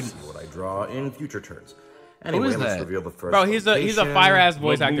dude. See what I draw in future turns. Anyway, Who is let's that? reveal the first. Bro, he's a fire ass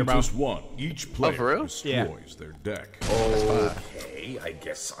voice actor, bro. Just one. Each player for real? destroys their deck. Okay, I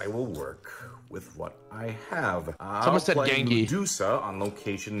guess I will work with what I have. Someone said play Genki. Medusa on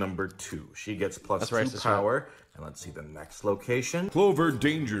location number 2. She gets plus That's 2 racist, power. And let's see the next location. Clover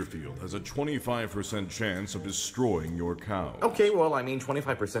Dangerfield has a 25% chance of destroying your cow. Okay, well, I mean,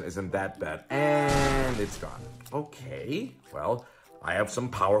 25% isn't that bad. And it's gone. Okay, well, I have some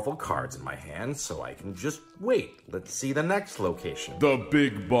powerful cards in my hand, so I can just wait. Let's see the next location. The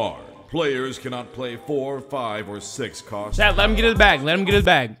Big Barn. Players cannot play 4, 5, or 6 costs. Chad, let him get his bag. Let him get his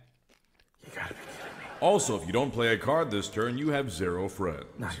bag. You gotta be kidding me. Also, if you don't play a card this turn, you have 0 friends.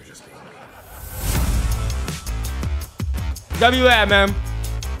 Now you're just being mean. W at, man.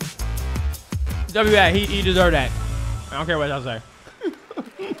 W at. He deserved that. I don't care what y'all say.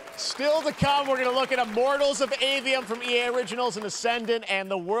 Still to come, we're going to look at Immortals of Avium from EA Originals and Ascendant, and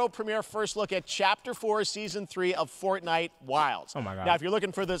the world premiere first look at Chapter 4, Season 3 of Fortnite Wilds. Oh my God. Now, if you're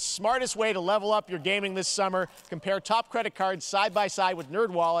looking for the smartest way to level up your gaming this summer, compare top credit cards side by side with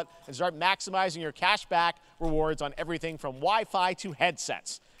NerdWallet and start maximizing your cashback rewards on everything from Wi-Fi to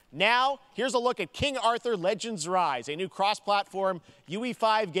headsets. Now, here's a look at King Arthur Legends Rise, a new cross-platform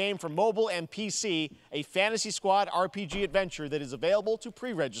UE5 game for mobile and PC, a Fantasy Squad RPG adventure that is available to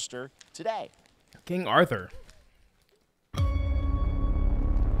pre-register today. King Arthur.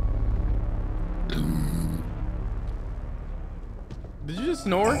 Did you just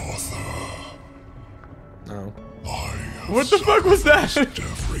snore? No. What the fuck was that?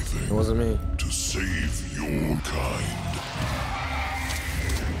 It wasn't me. To save your kind.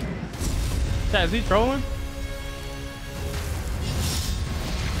 Chad, is he trolling?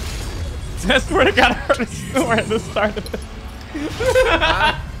 I swear to God, I heard a snore at the start of it.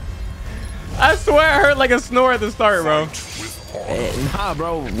 I swear I heard like a snore at the start, bro. Hey, nah,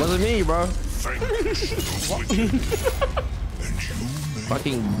 bro. Wasn't me, bro.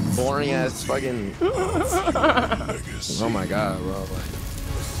 Fucking boring ass fucking. Oh my God, bro.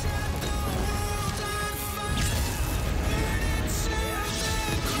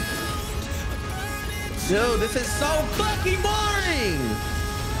 Dude, this is so fucking boring!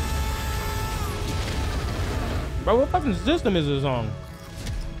 Bro, what fucking system is this on?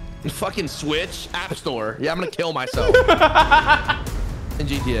 Fucking Switch? App Store. Yeah, I'm gonna kill myself. In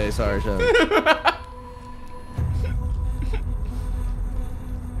GTA, sorry, Sean.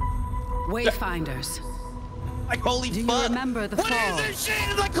 Wayfinders. Like, holy Do fuck. you remember the fall? What is this shit?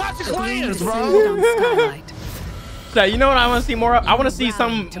 It's like Clash of The green Clans, descended bro. on Skylight. So you know what I want to see more of? I want to see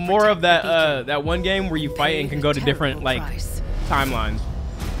some more of that that one game where you fight and can go to different like timelines.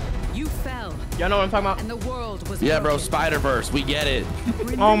 You fell. Y'all know what I'm talking about? And the world was Yeah, bro, Spider-Verse, we get it.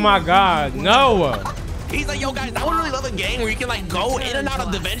 Oh my God, no. He's like, yo, guys, I would really love a game where you can like go in and out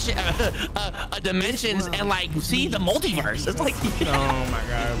of dimensions and like see the multiverse. It's like, oh my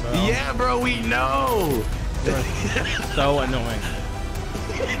God, bro. Yeah, bro, we know. So annoying.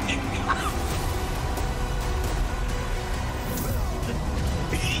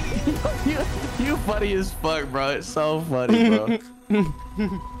 You funny as fuck, bro. It's so funny, bro.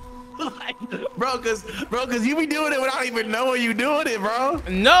 Like, bro, cause you be doing it without even knowing you doing it, bro.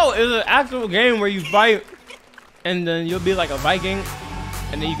 No, it's an actual game where you fight, and then you'll be like a Viking,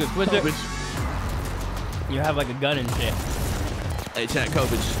 and then you can switch it. You have like a gun and shit. Hey, chat,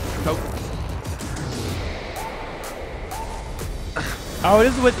 Coach. Oh,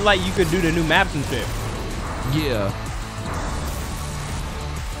 this is what like you could do the new maps and shit. Yeah.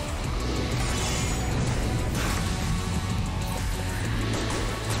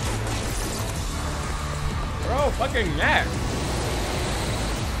 Bro, fucking yeah.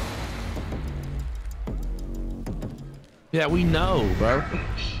 Yeah, we know, bro.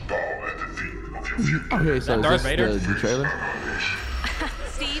 Okay, so Darth is Vader? this the trailer?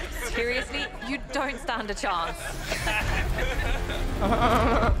 Steve, seriously, you don't stand a chance.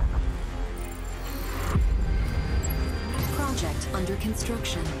 Project under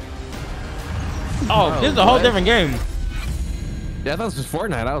construction. Oh, this is a whole different game. Yeah, I thought it was just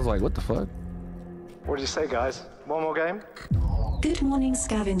Fortnite. I was like, what the fuck? What did you say, guys? One more game? Good morning,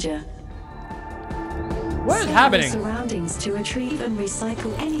 scavenger. What is Scan happening? the surroundings to retrieve and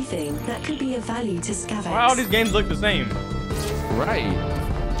recycle anything that could be of value to scavenge. Why all these games look the same? Right.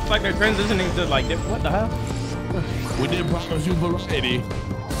 It's like they're transitioning to like, what the hell? We did promise you variety.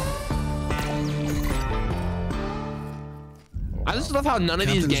 I just love how none of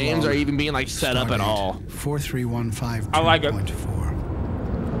these games are even being like set up at all. 4315. I like it.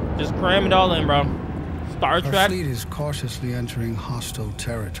 Just cram it all in, bro. Star Our Trek. fleet is cautiously entering hostile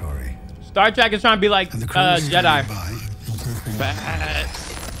territory. Star Trek is trying to be like Jedi.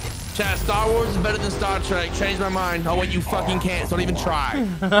 Chat, Star Wars is better than Star Trek. Change my mind. Oh, wait, you fucking can't. So don't even try.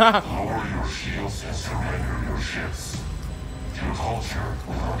 Lower your shields and surrender your ships. Your culture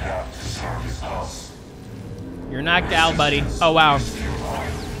will adapt to service us. You're knocked out, buddy. Oh, wow.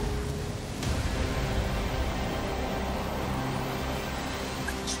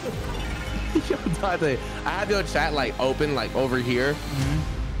 Yo, Dante, I have your chat like open, like over here.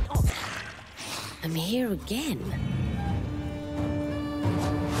 I'm here again.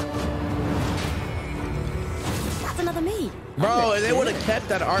 That's another me. Bro, if they would have kept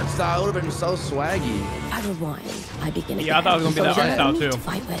that art style, it would have been so swaggy. I rewind. I begin again. Yeah, I thought it was gonna be that art style too.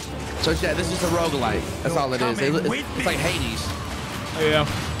 So yeah, this is just a roguelike. That's all it is. It's like Hades. Yeah.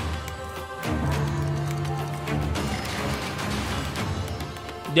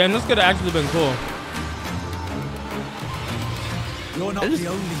 Damn, this could have actually been cool. You're not the only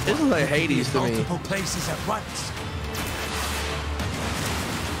one. This is like Hades to me. Multiple places at once.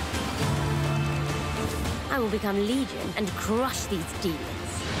 I will become Legion and crush these demons.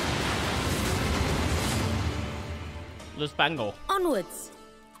 The Spangle. Onwards.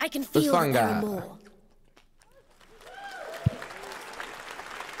 I can feel that there are more.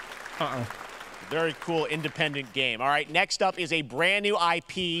 Very cool independent game. All right, next up is a brand new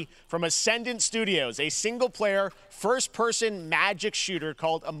IP from Ascendant Studios, a single-player, first-person magic shooter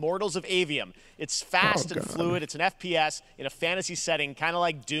called Immortals of Avium. It's fast and fluid. It's an FPS in a fantasy setting, kind of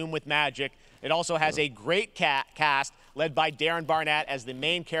like Doom with magic. It also has a great cast led by Darren Barnett as the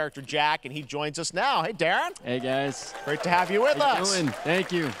main character, Jack, and he joins us now. Hey, Darren. Hey, guys. Great to have you with us.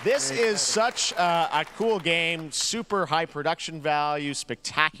 Thank you. This is such a cool game, super high production value,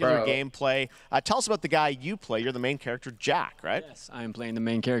 spectacular gameplay. Tell us about the guy you play. You're the main character, Jack, right? Yes, I am playing the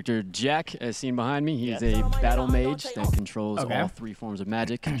main character, Jack, as seen behind me. He is a battle mage that controls all three forms of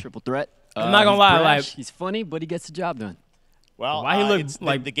magic, triple threat. I'm not gonna lie, he's funny, but he gets the job done. Well, why he looks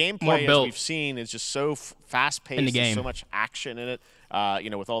like the gameplay more as built we've seen is just so fast-paced. in the game. There's so much action in it.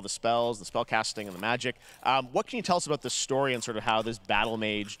 You know, with all the spells, the spell casting, and the magic. What can you tell us about the story and sort of how this battle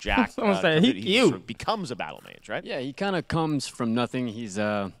mage Jack he sort of becomes a battle mage, right? Yeah, he kind of comes from nothing. He's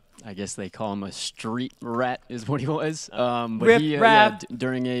I guess they call him a street rat, is what he was. But he,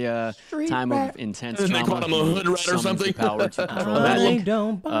 during a time of intense trauma, they call him a hood rat or something. The power to control magic,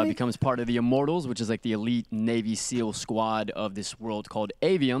 becomes part of the Immortals, which is like the elite Navy SEAL squad of this world called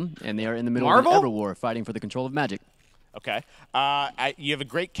Avium, and they are in the middle of an ever war, fighting for the control of magic. Okay. You have a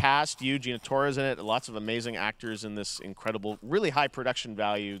great cast. You, Gina Torres in it. Lots of amazing actors in this incredible, really high production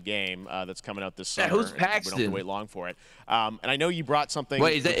value game that's coming out this summer. Yeah, who's Paxton? We don't have to wait long for it. And I know you brought something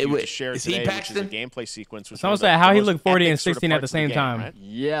to share is today, he Paxton? which is a gameplay sequence. Someone said how he looked 40 and 16 at the same time. Right?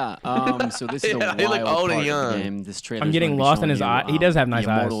 Yeah. So this is a wild look old and young. Part of the game. This trailer's I'm getting lost in his eye. He does have nice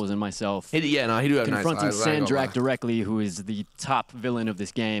eyes. Immortals and myself. He do have nice eyes. Confronting Sandrak directly, who is the top villain of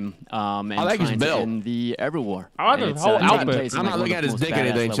this game, and I like his trying to belt. end the Ever War. I like his whole outfit. I'm not looking at his dick or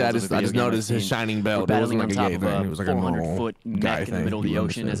anything, Chad. I just noticed his shining belt. It wasn't like a gay thing. It was like a normal 400-foot guy mech in the thing. middle of the You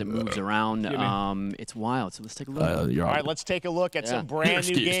ocean as it understand? moves around. It's wild. So let's take a look. All right, let's take a look at some brand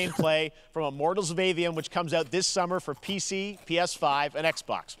new gameplay from Immortals of Avium, which comes out this summer for PC, PS5, and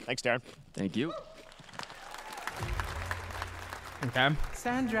Xbox. Thanks, Darren. Thank you. Okay.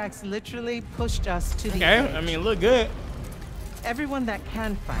 Sandrax literally pushed us to the edge. edge. I mean, look good. Everyone that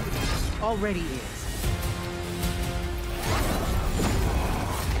can fight already is.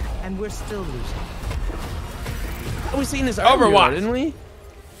 And we're still losing. We seen this Overwatch, didn't we?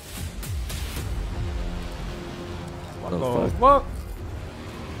 What?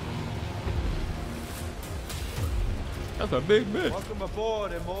 That's a big bitch. Welcome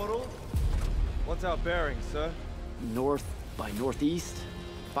aboard, Immortal. What's our bearing, sir? North by northeast.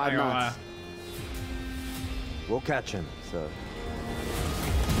 5 knots. We'll catch him, sir.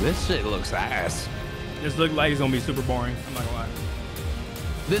 This shit looks ass. This looks like it's gonna be super boring. I'm not gonna lie.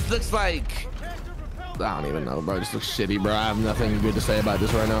 This looks like, I don't even know, bro. This looks shitty, bro. I have nothing good to say about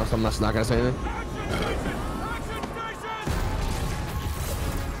this right now, so I'm just not gonna say anything.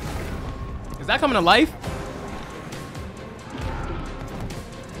 Is that coming to life?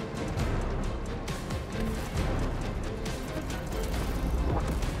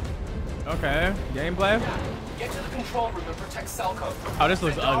 Okay, gameplay. Get to the control room and protect Selco. Oh, this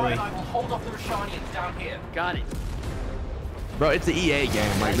looks ugly. I will hold off the Rashanians down here. Got it. Bro, it's an EA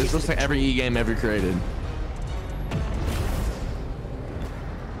game. Like, this looks like every EA game ever created.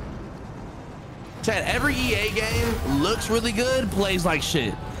 Chad, every EA game looks really good, plays like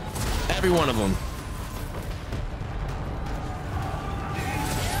shit. Every one of them.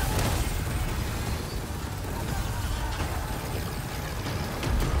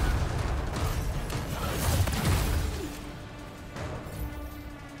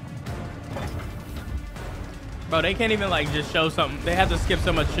 Bro, they can't even like just show something. They have to skip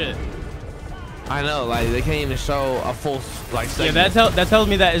so much shit. I know, like they can't even show a full like segment. Yeah, that tells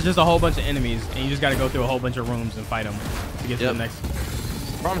me that it's just a whole bunch of enemies, and you just got to go through a whole bunch of rooms and fight them to get to the next.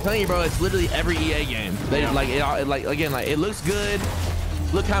 Bro, I'm telling you, bro, it's literally every EA game. They like it looks good,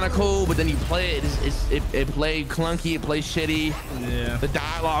 look kind of cool, but then you play it, it played clunky, it plays shitty. Yeah. The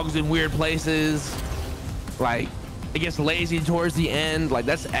dialogue's in weird places. Like it gets lazy towards the end. Like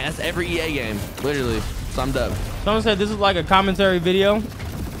that's every EA game, literally. Summed up. Someone said this is like a commentary video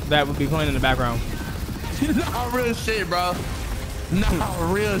that would be playing in the background. No real shit, bro. No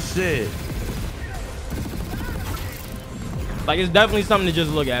real shit. Like it's definitely something to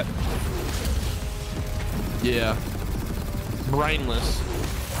just look at. Yeah. Brainless.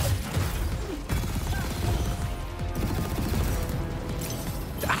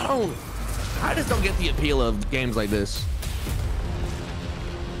 I just don't get the appeal of games like this.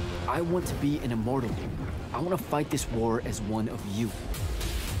 I want to be an immortal. I want to fight this war as one of you.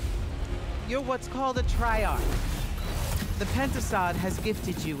 You're what's called a triarch. The Pentasod has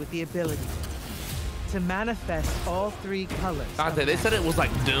gifted you with the ability to manifest all 3 colors. Dante, they said it was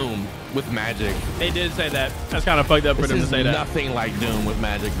like Doom with magic. They did say that. That's kind of fucked up for them to say that. Nothing like Doom with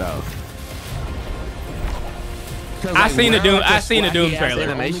magic though. I seen a Doom trailer.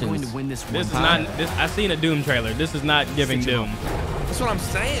 Animations. I seen a Doom trailer. This is not giving Doom. That's what I'm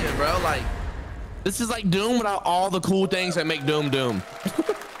saying, bro. Like, this is like Doom without all the cool things that make Doom Doom.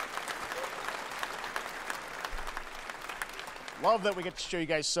 Love that we get to show you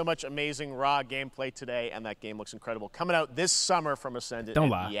guys so much amazing raw gameplay today, and that game looks incredible. Coming out this summer from Ascendant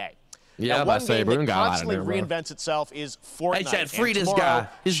and EA. Yeah, one game that constantly reinvents itself is Fortnite. Hey, Chad, free this guy.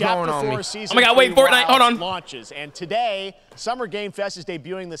 He's Chapter growing on 4 me. Season Oh my God, wait, 3 Fortnite, hold on. Launches, and today, Summer Game Fest is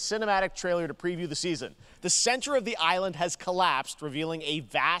debuting the cinematic trailer to preview the season. The center of the island has collapsed, revealing a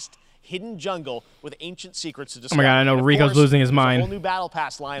vast hidden jungle with ancient secrets to discover. Oh my God, I know Rico's losing his mind. A whole new battle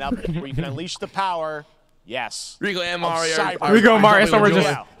pass lineup where you can unleash the power. Yes. Rico and Mario. Rico and Mario, so we're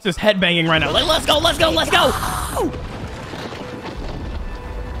just headbanging right now. Like, let's go, let's go, let's go.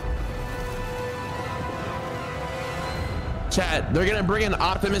 Chat, they're gonna bring in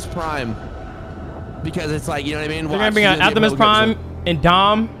Optimus Prime because it's like, you know what I mean? They're gonna bring in Optimus Prime and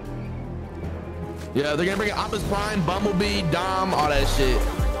Dom. Yeah, they're gonna bring in Optimus Prime, Bumblebee, Dom, all that shit.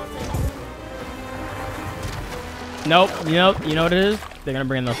 Nope. You know what it is? They're gonna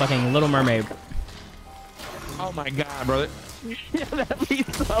bring in the fucking Little Mermaid. Oh my God, brother. Yeah, that'd be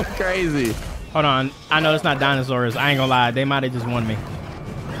so crazy. Hold on. I know it's not dinosaurs. I ain't gonna lie. They might have just won me.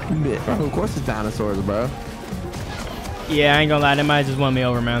 Bro, of course it's dinosaurs, bro. Yeah, I ain't gonna lie. They might have just won me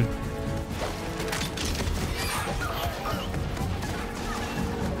over, man.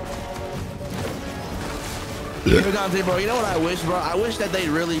 Bro, you know what I wish, bro? I wish that they'd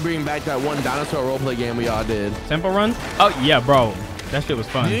really bring back that one dinosaur roleplay game we all did. Temple Run? Oh yeah, bro. That shit was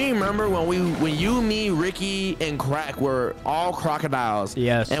fun. Do you remember when you, me, Ricky, and Crack were all crocodiles?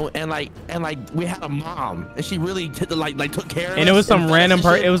 Yes. And like we had a mom, and she really took care of us. And it was some random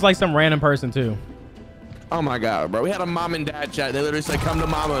person. It was like some random person too. Oh my God, bro. We had a mom and dad chat. They literally said, "Come to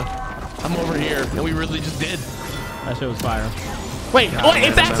mama. I'm over here," and we really just did. That shit was fire. Wait,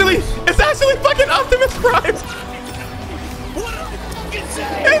 it's actually fucking Optimus Prime. What did I fucking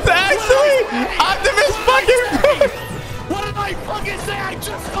say? It's actually Optimus fucking Prime. What did I fucking say? I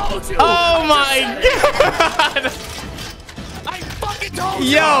just told you. Oh my God. I fucking told you.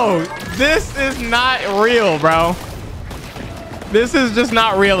 Yo, this is not real, bro. This is just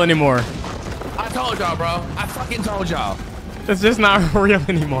not real anymore. I told y'all, bro. I fucking told y'all. It's just not real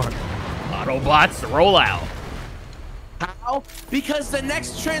anymore. Autobots, roll out. How? Because the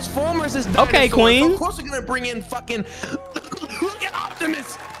next Transformers is dinosaurs. Okay, Queen. So of course we're gonna bring in fucking look at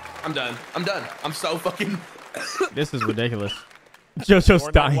Optimus. I'm done. I'm done. I'm so fucking. This is ridiculous. JoJo's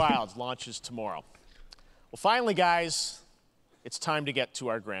dying. Wilds launches tomorrow. Well, finally, guys, it's time to get to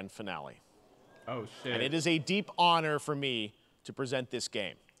our grand finale. Oh shit! And it is a deep honor for me to present this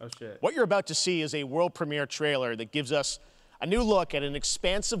game. Oh shit! What you're about to see is a world premiere trailer that gives us a new look at an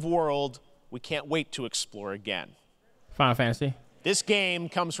expansive world we can't wait to explore again. Final Fantasy. This game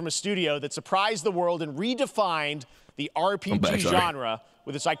comes from a studio that surprised the world and redefined the RPG genre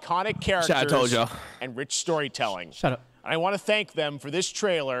with its iconic characters and rich storytelling. Shut up. And I want to thank them for this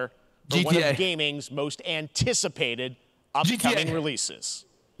trailer for one of gaming's most anticipated upcoming releases.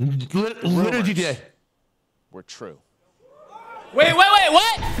 Little GTA. We're true. Wait,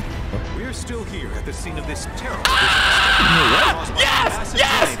 what? We're still here at the scene of this terrible tornado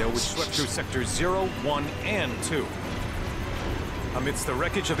which swept through sectors 0, 1, and 2. Amidst the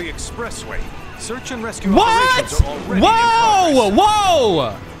wreckage of the expressway, search and rescue operations are already in progress.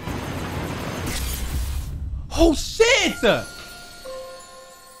 Whoa! Oh shit!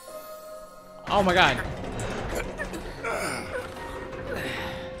 Oh my god.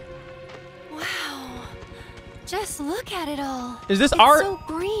 Wow. Just look at it all. Is this it's our so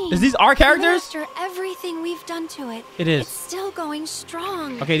green. Is these our characters? After everything we've done to it, it is. It's still going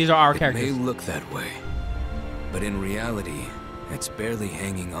strong. Okay, these are our characters. It may look that way, but in reality, it's barely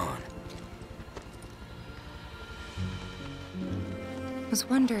hanging on. I was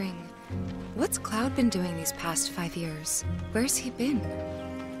wondering, what's Cloud been doing these past 5 years? Where's he been?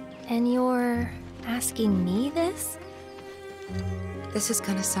 And you're asking me this? This is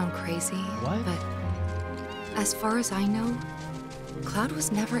gonna sound crazy, but as far as I know, Cloud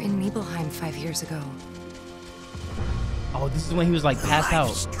was never in Nibelheim 5 years ago. Oh, this is when he was like passed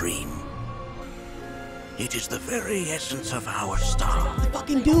out. Stream. It is the very essence of our star. The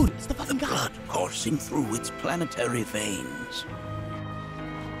fucking dude. It's the fucking guy. Blood coursing through its planetary veins.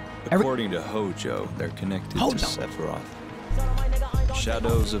 According to Hojo, they're connected to Sephiroth.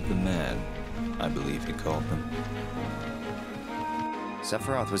 Shadows of the Mad, I believe he called them.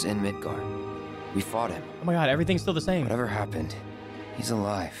 Sephiroth was in Midgard. We fought him. Oh my god, everything's still the same. Whatever happened, he's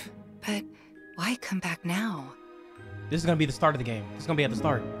alive. But why come back now? This is gonna be the start of the game. This is gonna be at the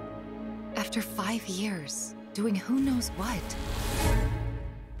start. After 5 years, doing who knows what.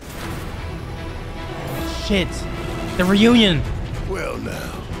 Shit. The reunion. Well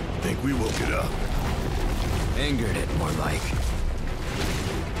now, think we woke it up. Angered it, more like.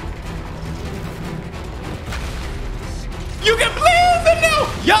 You can please it now!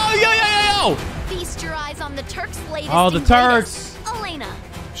 Yo! Feast your eyes on the Turks' latest. Oh, the Turks. Elena.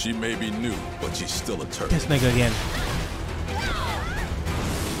 She may be new, but she's still a Turk. This nigga again.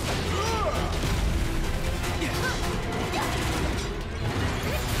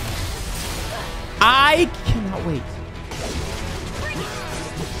 I cannot wait.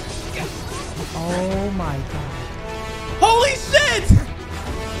 Oh my god. Holy shit!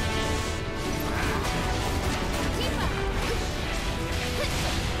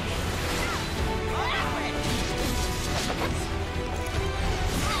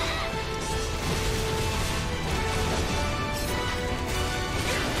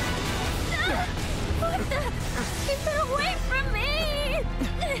 What the? Keep her away from me!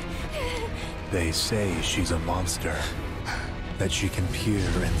 They say she's a monster. That she can peer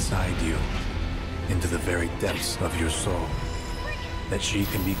inside you, into the very depths of your soul. That she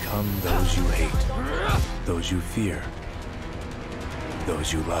can become those you hate, those you fear,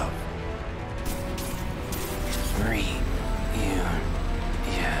 those you love.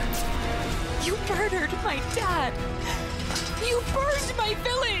 You murdered my dad! You burned my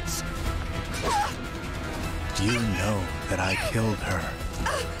village! You know that I killed her.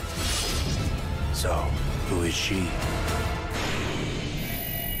 So, who is she?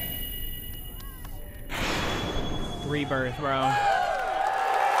 Rebirth, bro.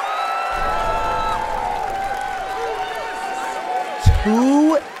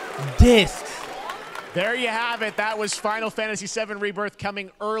 Two discs. There you have it. That was Final Fantasy VII Rebirth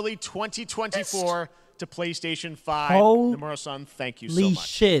coming early 2024 to PlayStation 5. Nomura-san, thank you so much.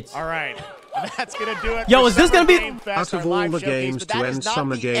 Shit. All right. That's going to do it. Yo, is this going to be... Out of all the games to end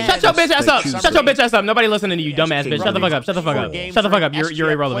summer games... Shut your bitch ass up. Shut your bitch ass up. Nobody listening to you, dumbass bitch. Shut the fuck up. Shut the fuck up. Shut the fuck up.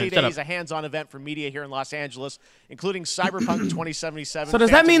 You're irrelevant. Shut up. Play Day is a hands-on event for media here in Los Angeles, including Cyberpunk 2077. So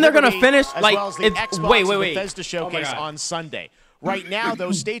does that mean they're going to finish? As Like, well as the Xbox and Bethesda showcase on Sunday. Right now,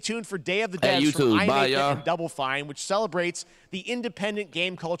 though, stay tuned for Day of the Devs from ImDOntai and Double Fine, which celebrates the independent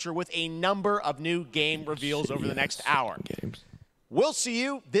game culture with a number of new game reveals over the next hour. We'll see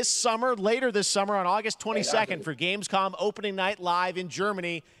you this summer, later this summer on August 22nd for Gamescom opening night live in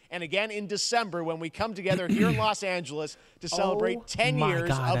Germany, and again in December when we come together here in Los Angeles to celebrate 10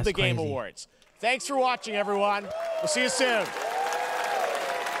 years of the Game Awards. Thanks for watching, everyone. We'll see you soon.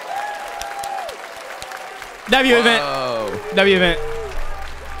 W event. W event.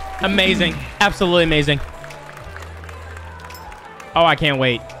 Amazing. Absolutely amazing. Oh, I can't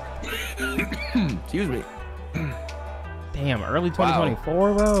wait. Excuse me. Damn, early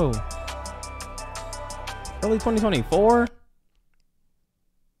 2024, bro. Early 2024?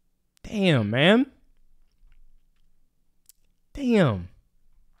 Damn, man. Damn.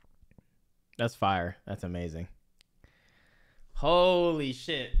 That's fire. That's amazing. Holy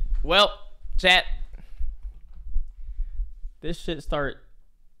shit. Well, chat. This shit starts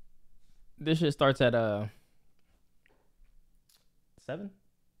at 7?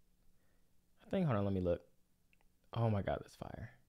 I think. Hold on, let me look. Oh my god, that's fire.